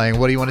appreciate you playing.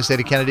 What do you want to say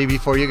to Kennedy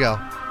before you go?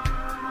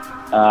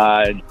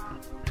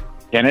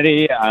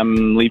 Kennedy,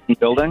 I'm leaving the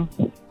building.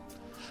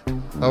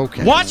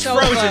 Okay. Watch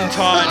Frozen,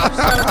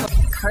 Todd.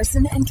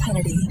 Carson and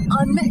Kennedy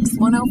on Mix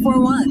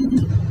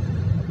 104.1.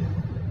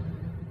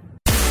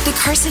 The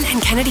Carson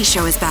and Kennedy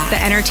Show is back.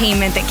 The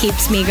entertainment that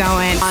keeps me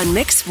going. On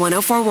Mix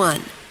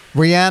 104.1.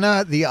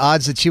 Rihanna, the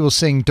odds that she will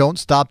sing Don't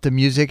Stop the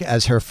Music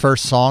as her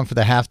first song for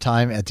the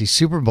halftime at the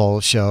Super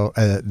Bowl show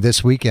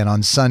this weekend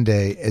on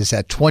Sunday is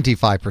at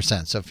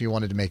 25%. So if you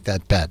wanted to make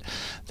that bet,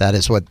 that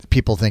is what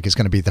people think is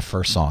going to be the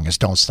first song is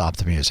Don't Stop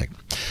the Music.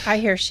 I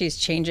hear she's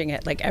changing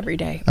it like every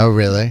day. Oh,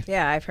 really?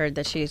 Yeah, I've heard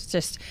that she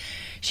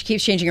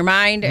keeps changing her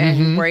mind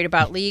and worried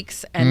about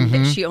leaks, and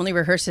that she only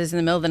rehearses in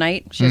the middle of the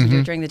night. She doesn't do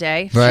it during the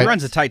day. Right. She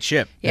runs a tight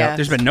ship. Yeah.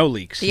 There's been no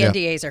leaks. The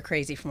NDAs are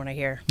crazy from what I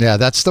hear. Yeah,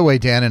 that's the way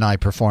Dan and I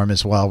perform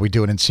as well. We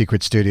do it in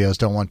secret studios.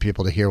 Don't want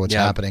people to hear what's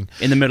happening.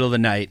 In the middle of the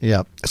night.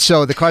 Yeah.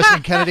 So the Carson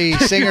and Kennedy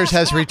Singers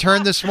has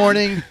returned this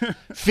morning,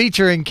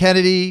 featuring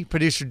Kennedy,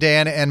 producer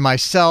Dan, and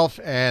myself.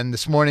 And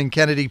this morning,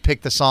 Kennedy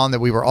picked the song that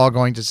we were all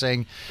going to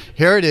sing.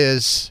 Here it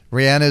is,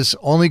 Rihanna's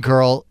Only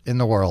Girl in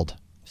the World.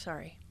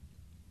 Sorry.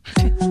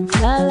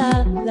 La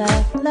la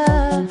la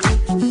la.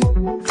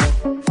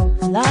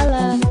 La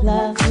la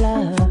la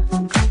la.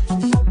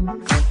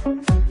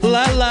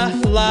 La la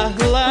la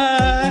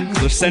la.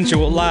 The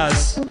sensual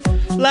laws.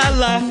 La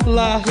la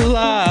la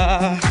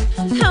la.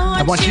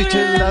 I want you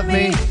to love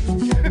me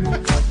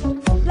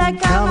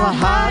like I'm a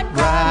hot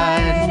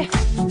ride.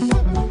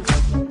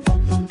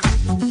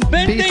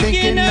 Been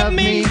thinking of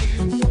me.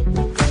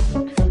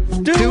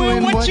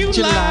 Doing what you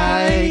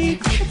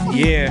like.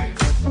 Yeah.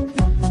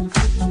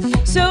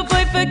 So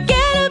boy,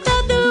 forget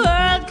about the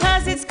world,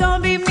 'cause it's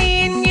gonna be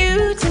me and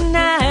you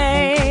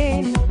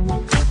tonight.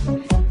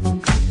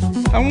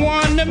 I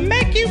wanna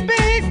make you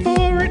beg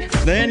for it,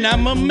 then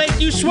I'ma make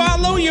you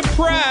swallow your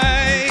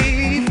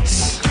pride.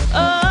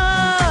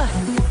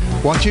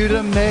 Want you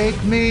to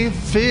make me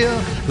feel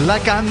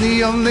like I'm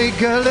the only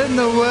girl in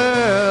the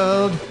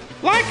world.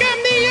 Like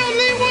I'm the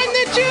only one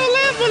that you'll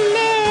ever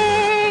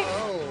love.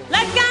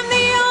 Like I'm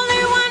the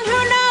only one who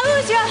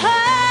knows your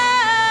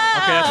heart.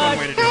 Okay, that's one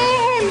way to do it.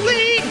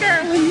 Only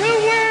girl in the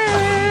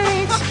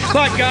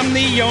Like I'm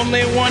the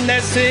only one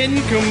that's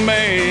in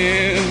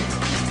command.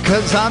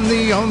 'Cause I'm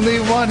the only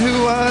one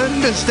who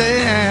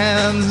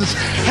understands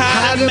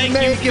how to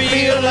make you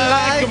feel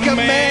like a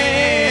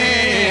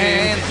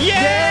man.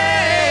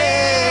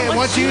 Yeah, I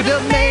want you to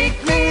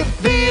make me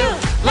feel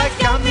like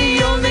I'm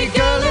the only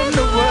girl in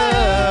the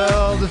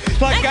world.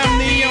 Like I'm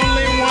the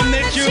only one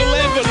that you'll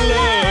ever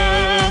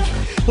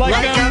love.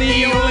 Like I'm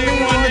the only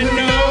one that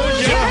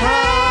knows your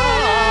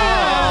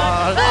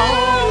heart.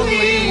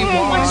 Only I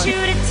want you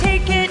to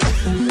take it.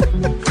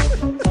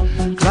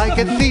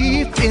 like a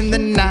thief in the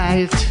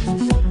night.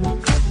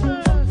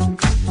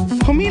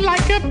 Hold me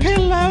like a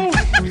pillow.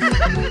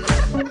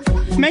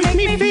 Make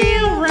me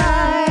feel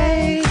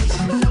right.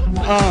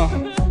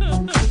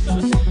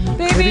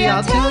 Baby,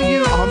 I'll tell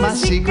you all my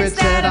secrets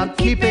that I'm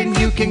keeping.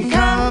 You can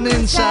come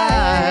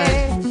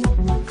inside.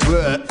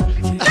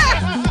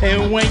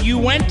 And when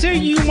you enter,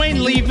 you ain't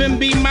leaving.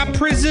 Be my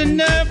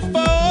prisoner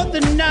for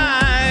the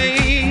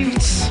night.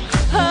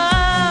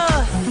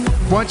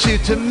 Want you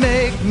to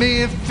make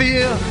me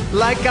feel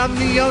like I'm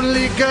the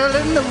only girl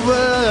in the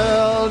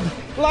world.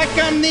 Like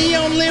I'm the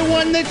only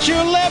one that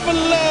you'll ever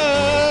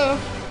love.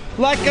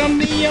 Like I'm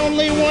the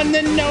only one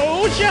that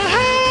knows your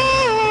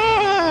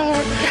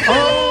heart.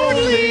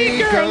 Only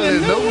girl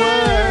in the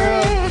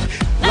world.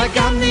 Like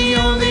I'm the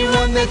only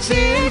one that's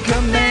in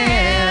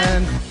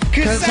command.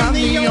 'Cause I'm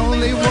the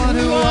only one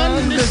who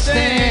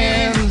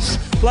understands.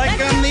 Like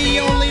I'm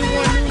the only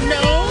one who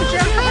knows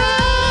your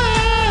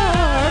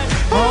heart.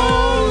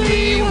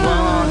 Only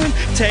one.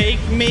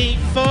 Take me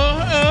for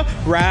a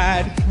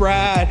ride,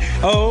 ride.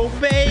 Oh,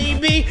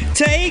 baby,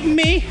 take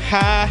me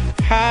high,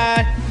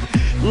 high.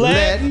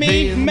 Let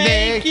me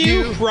make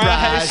you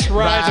rise,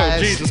 rise. Oh,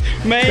 Jesus.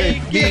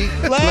 Make it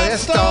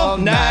last all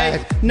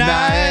night,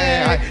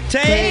 night.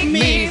 Take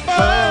me for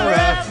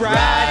a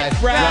ride,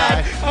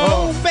 ride.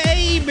 Oh,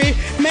 baby,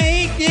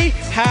 make it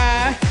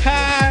high,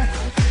 high.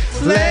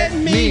 Let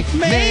me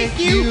make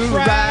you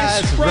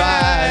rise,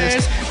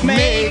 rise.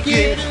 Make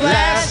it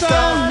last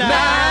all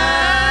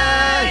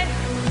night.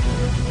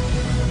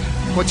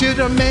 Want you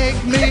to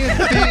make me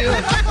feel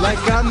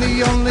like I'm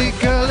the only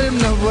girl in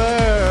the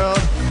world.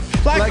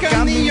 Like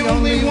I'm the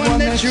only one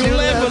that you'll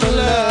ever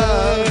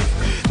love.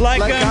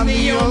 Like I'm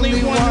the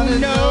only one who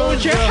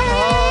knows your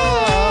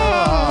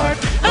heart.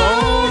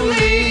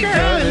 Only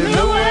girl in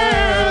the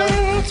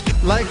world.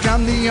 Like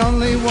I'm the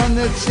only one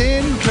that's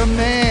in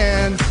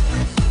command.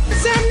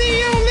 'Cause I'm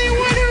the only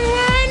one who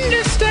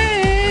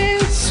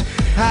understands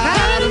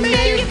how to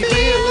make you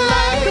feel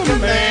like a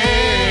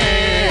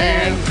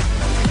man.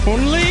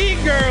 Only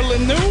girl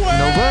in the world.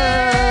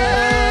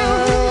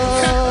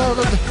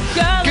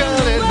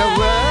 Girl in the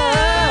world.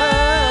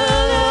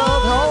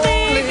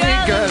 Only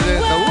girl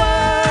in the world.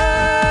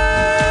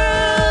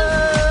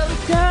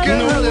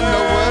 Girl in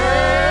the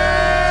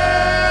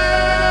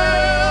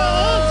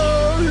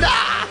world.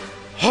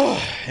 Oh,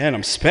 and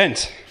I'm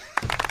spent.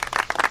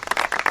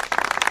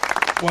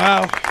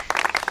 Wow.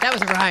 That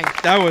was a rhyme.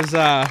 That was,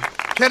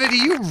 Kennedy,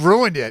 you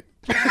ruined it.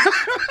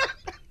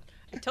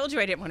 I told you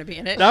I didn't want to be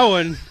in it. That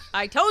one.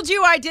 I told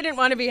you I didn't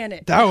want to be in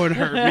it. That one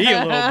hurt me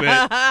a little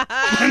bit.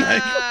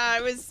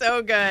 It was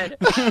so good.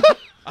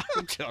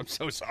 I'm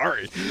so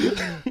sorry.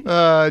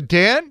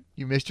 Dan,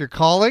 you missed your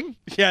calling?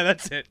 Yeah,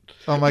 that's it.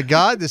 Oh, my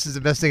God. This is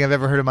the best thing I've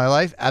ever heard in my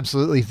life.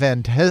 Absolutely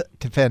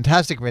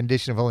fantastic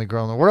rendition of Only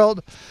Girl in the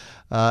World.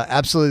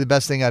 Absolutely the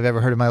best thing I've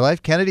ever heard in my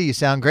life. Kennedy, you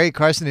sound great.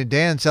 Carson and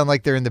Dan sound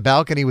like they're in the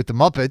balcony with the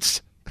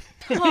Muppets.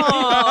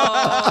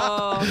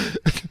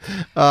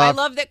 I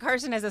love that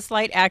Carson has a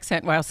slight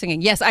accent while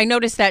singing. Yes, I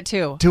noticed that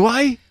too. Do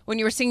I? When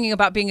you were singing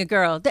about being a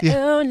girl. The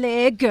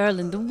only girl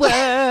in the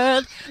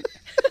world.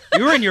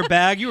 You were in your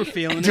bag. You were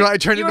feeling it. Do I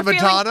turn into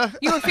Madonna?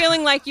 You were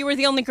feeling like you were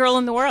the only girl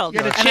in the world. You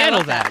got to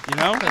channel that, you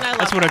know?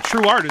 That's what a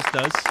true artist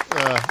does.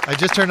 I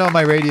just turned on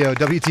my radio.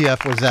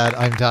 WTF was that?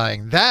 I'm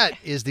dying. That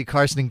is the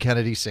Carson and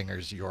Kennedy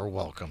Singers. You're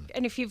welcome.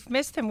 And if you've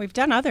missed them, we've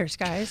done others,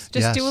 guys.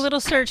 Just do a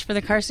little search for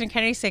the Carson and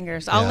Kennedy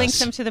Singers. I'll link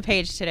them to the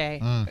page today.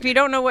 If you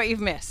don't know what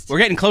you've missed. We're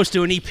getting close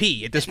to an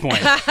EP at this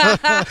point. We're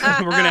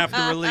going to have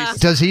to release.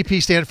 Does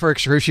EP stand for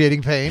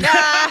excruciating pain?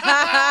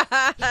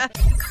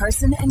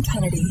 Carson and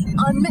Kennedy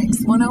on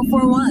Mix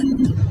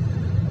 1041.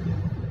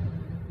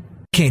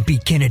 Can't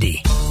beat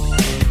Kennedy.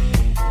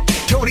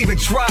 Don't even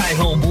try,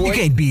 homeboy. You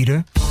can't beat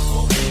her.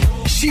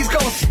 She's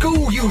gonna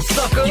school you,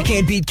 sucker. You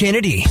can't beat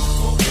Kennedy.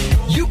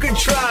 You can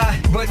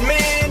try, but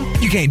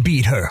man, you can't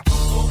beat her.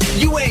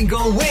 You ain't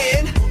gonna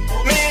win,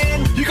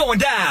 man. You're going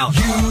down.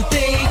 You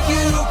think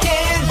you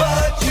can,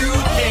 but you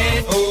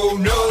can't. Oh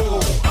no.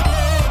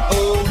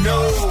 Oh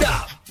no.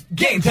 Stop.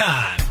 Game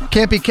time.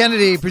 Can't Beat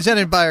Kennedy,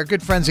 presented by our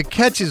good friends at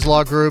Catches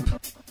Law Group.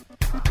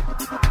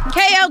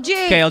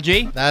 KLG.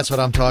 KLG. That's what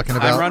I'm talking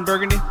about. I'm Ron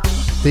Burgundy.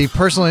 The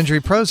personal injury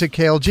pros at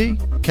KLG,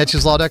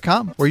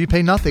 catcheslaw.com, where you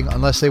pay nothing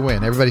unless they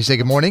win. Everybody say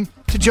good morning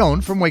to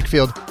Joan from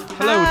Wakefield.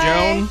 Hello,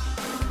 Joan.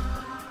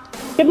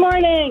 Good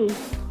morning.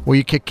 Will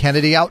you kick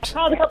Kennedy out? I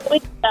called a couple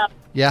weeks ago.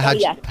 Yeah, how'd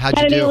you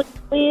Kennedy, do?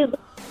 Leave the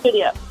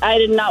studio. I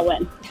did not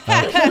win.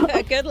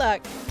 Good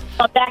luck.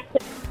 Back to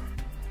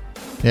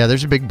Yeah,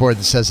 there's a big board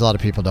that says a lot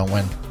of people don't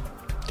win.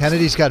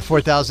 Kennedy's got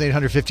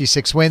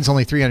 4,856 wins,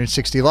 only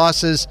 360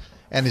 losses,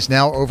 and is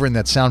now over in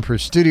that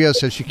soundproof studio,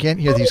 so she can't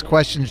hear these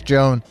questions.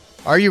 Joan,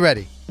 are you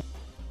ready?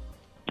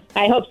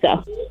 I hope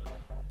so.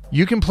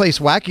 You can place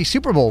wacky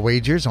Super Bowl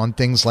wagers on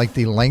things like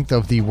the length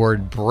of the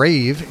word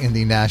brave in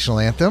the national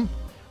anthem.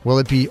 Will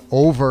it be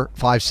over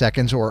 5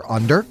 seconds or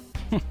under?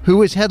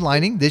 Who is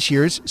headlining this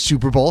year's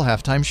Super Bowl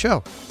halftime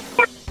show?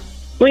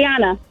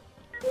 Rihanna.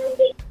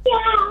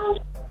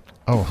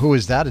 Oh, who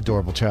is that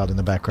adorable child in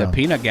the background? The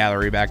peanut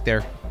gallery back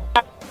there.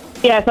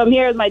 Yes, I'm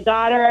here with my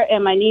daughter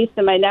and my niece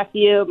and my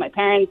nephew, my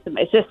parents and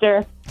my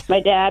sister, my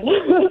dad.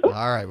 All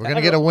right, we're going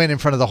to get a win in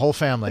front of the whole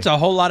family. It's a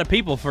whole lot of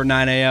people for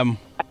 9 a.m.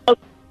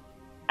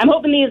 I'm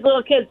hoping these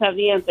little kids have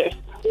the answers.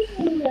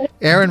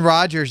 Aaron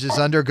Rodgers is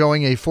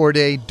undergoing a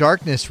 4-day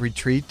darkness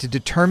retreat to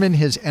determine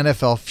his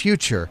NFL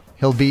future.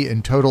 He'll be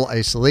in total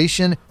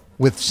isolation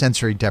with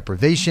sensory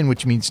deprivation,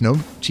 which means no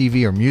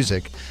TV or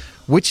music.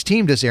 Which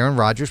team does Aaron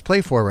Rodgers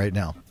play for right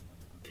now?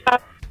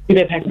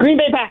 Green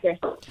Bay Packers.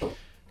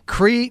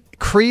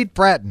 Creed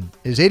Bratton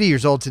is 80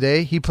 years old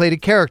today. He played a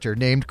character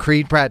named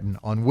Creed Bratton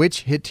on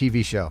which hit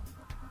TV show?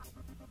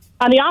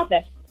 On The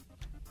Office.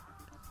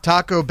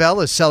 Taco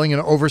Bell is selling an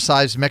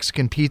oversized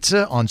Mexican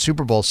pizza on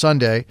Super Bowl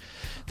Sunday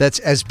that's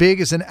as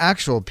big as an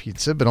actual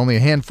pizza, but only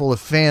a handful of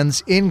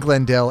fans in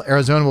Glendale,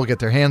 Arizona will get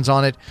their hands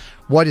on it.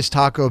 What is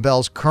Taco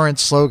Bell's current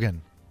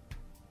slogan?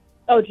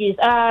 Oh, geez.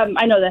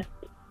 I know this.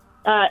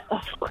 Oh,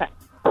 crap.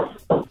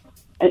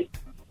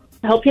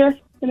 Help here?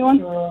 Anyone?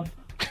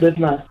 Live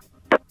Mas.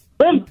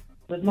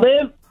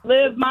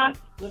 Live Mas.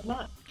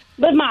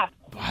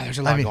 Wow, there's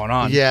a lot going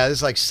on. Yeah,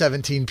 there's like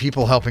 17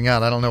 people helping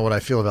out. I don't know what I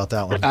feel about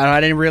that one.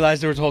 I didn't realize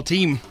there was a whole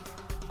team.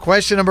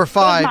 Question number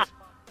 5.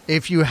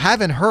 If you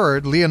haven't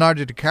heard,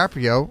 Leonardo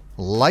DiCaprio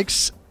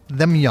likes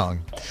them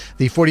young.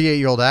 The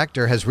 48-year-old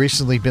actor has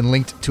recently been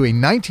linked to a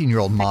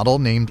 19-year-old model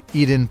named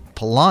Eden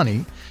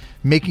Polani,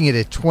 making it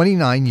a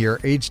 29-year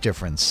age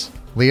difference.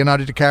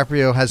 Leonardo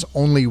DiCaprio has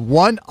only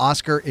one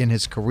Oscar in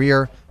his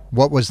career.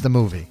 What was the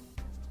movie?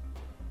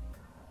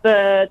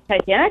 The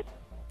Titanic.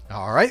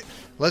 All right.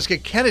 Let's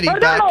get Kennedy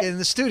back in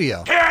the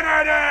studio.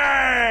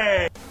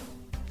 Kennedy!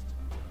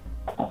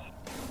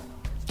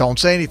 Don't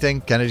say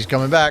anything. Kennedy's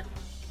coming back.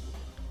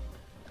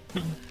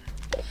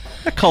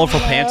 Got colorful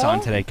pants on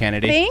today,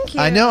 Kennedy. Thank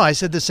you. I know. I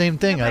said the same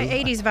thing. My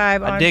 80s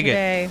vibe on dig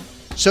today.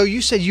 So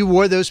you said you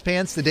wore those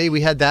pants the day we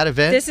had that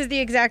event? This is the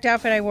exact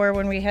outfit I wore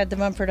when we had the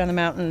Mumford on the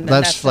Mountain.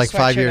 That's the like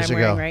 5 years I'm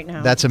ago. wearing right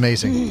now. That's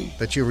amazing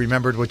that you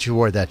remembered what you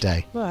wore that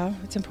day. Well,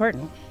 it's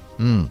important.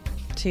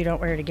 So you don't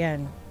wear it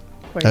again.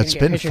 That's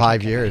been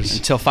 5 years.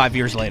 Until 5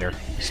 years later.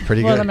 It's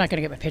pretty Well, good. I'm not going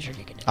to get my picture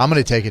taken. I'm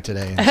going to take it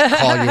today and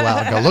call you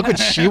out and go, look what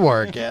she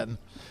wore again.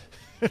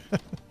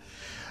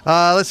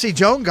 Let's see.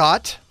 Joan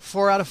got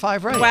 4 out of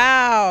 5 right.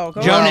 Wow.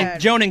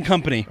 Joan and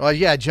company. Well,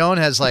 yeah, Joan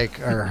has like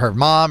her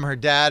mom, her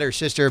dad, her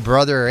sister, her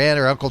brother, her aunt,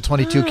 her uncle,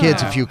 22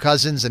 kids, a few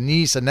cousins, a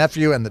niece, a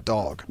nephew, and the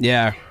dog.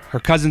 Yeah. Her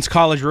cousin's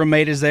college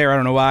roommate is there. I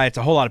don't know why. It's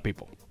a whole lot of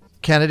people.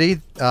 Kennedy,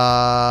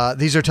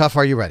 these are tough.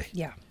 Are you ready?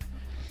 Yeah.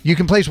 You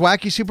can place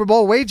wacky Super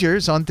Bowl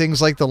wagers on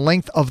things like the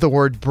length of the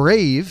word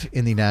brave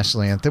in the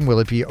national anthem. Will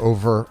it be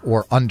over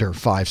or under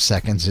 5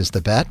 seconds is the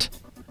bet.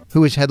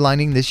 Who is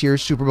headlining this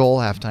year's Super Bowl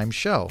halftime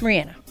show?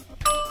 Rihanna.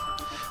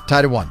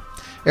 Tied at 1.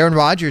 Aaron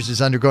Rodgers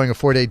is undergoing a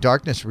 4-day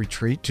darkness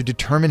retreat to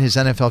determine his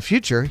NFL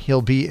future.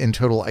 He'll be in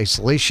total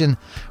isolation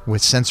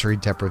with sensory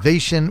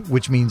deprivation,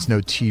 which means no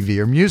TV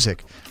or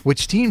music.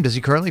 Which team does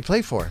he currently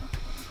play for?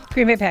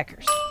 Green Bay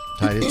Packers.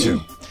 Tied at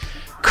 2.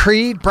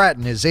 Creed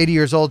Bratton is 80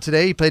 years old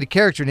today. He played a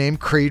character named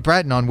Creed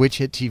Bratton on which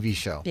hit TV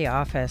show? The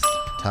Office.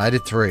 Tied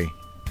at 3.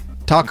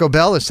 Taco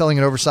Bell is selling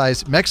an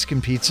oversized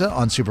Mexican pizza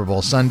on Super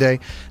Bowl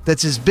Sunday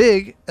that's as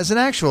big as an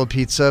actual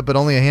pizza, but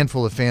only a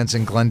handful of fans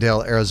in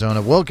Glendale,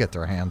 Arizona will get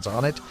their hands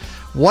on it.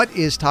 What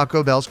is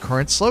Taco Bell's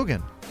current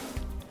slogan?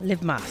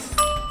 Live Mas.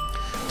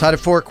 Tied at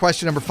 4.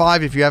 Question number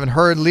 5. If you haven't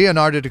heard,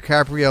 Leonardo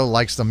DiCaprio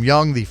likes them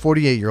young. The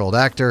 48-year-old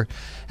actor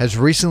has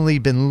recently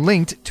been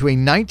linked to a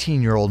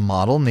 19-year-old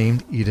model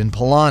named Eden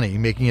Polani,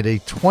 making it a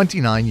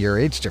 29-year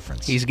age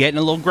difference. He's getting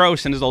a little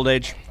gross in his old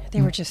age.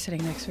 They were just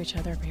sitting next to each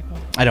other, people.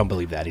 I don't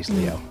believe that. He's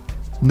Leo.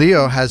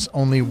 Leo has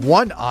only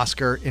one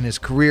Oscar in his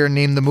career.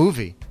 Name the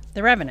movie.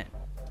 The Revenant.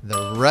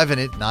 The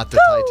Revenant, not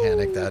the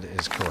Titanic. That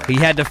is correct. He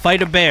had to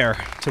fight a bear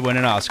to win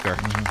an Oscar.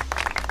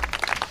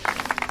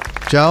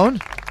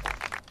 Joan?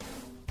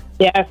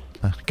 Yes.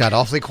 Got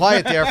awfully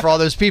quiet there for all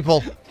those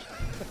people.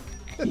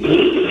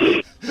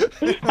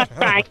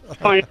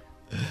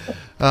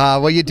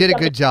 Well, you did a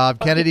good job.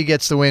 Kennedy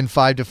gets the win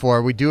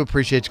 5-4. We do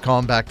appreciate you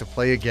calling back to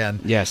play again.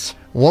 Yes.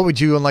 What would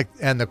you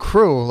and the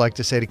crew like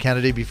to say to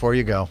Kennedy before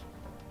you go?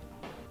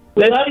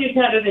 We love you,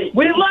 Kennedy.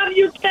 We love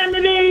you,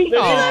 Kennedy. We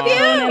love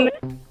you.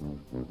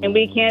 And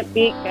we can't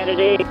beat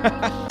Kennedy.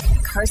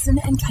 Carson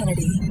and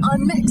Kennedy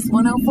on Mix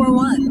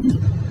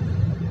 104.1.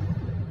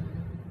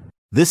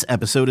 This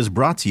episode is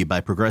brought to you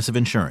by Progressive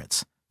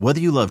Insurance. Whether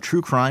you love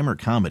true crime or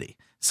comedy,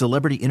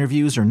 celebrity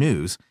interviews or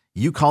news,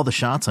 you call the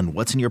shots on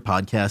what's in your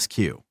podcast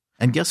queue.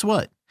 And guess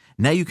what?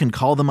 Now you can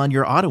call them on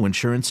your auto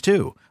insurance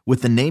too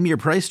with the Name Your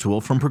Price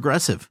tool from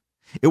Progressive.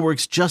 It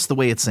works just the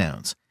way it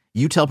sounds.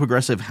 You tell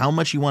Progressive how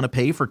much you want to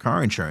pay for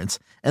car insurance,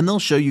 and they'll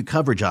show you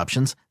coverage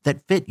options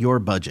that fit your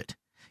budget.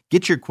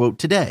 Get your quote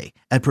today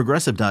at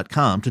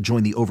Progressive.com to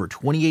join the over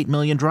 28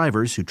 million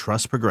drivers who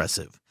trust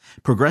Progressive.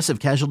 Progressive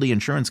Casualty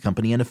Insurance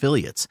Company and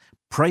Affiliates.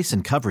 Price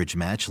and coverage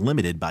match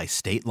limited by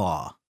state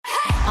law.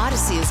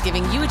 Odyssey is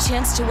giving you a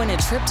chance to win a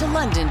trip to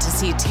London to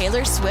see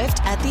Taylor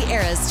Swift at the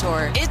Eras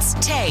Tour. It's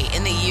Tay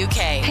in the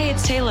UK. Hey,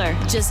 it's Taylor.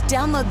 Just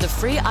download the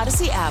free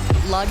Odyssey app,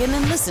 log in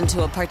and listen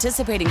to a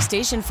participating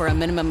station for a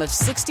minimum of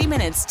 60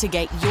 minutes to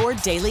get your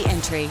daily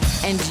entry.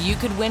 And you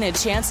could win a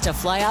chance to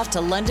fly off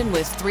to London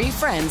with 3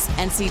 friends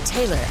and see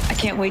Taylor. I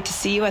can't wait to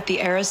see you at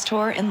the Eras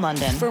Tour in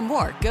London. For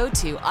more, go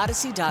to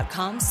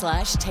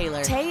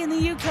odyssey.com/Taylor. Tay in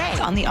the UK.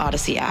 It's on the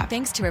Odyssey app.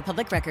 Thanks to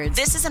Republic Records.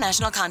 This is a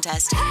national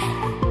contest.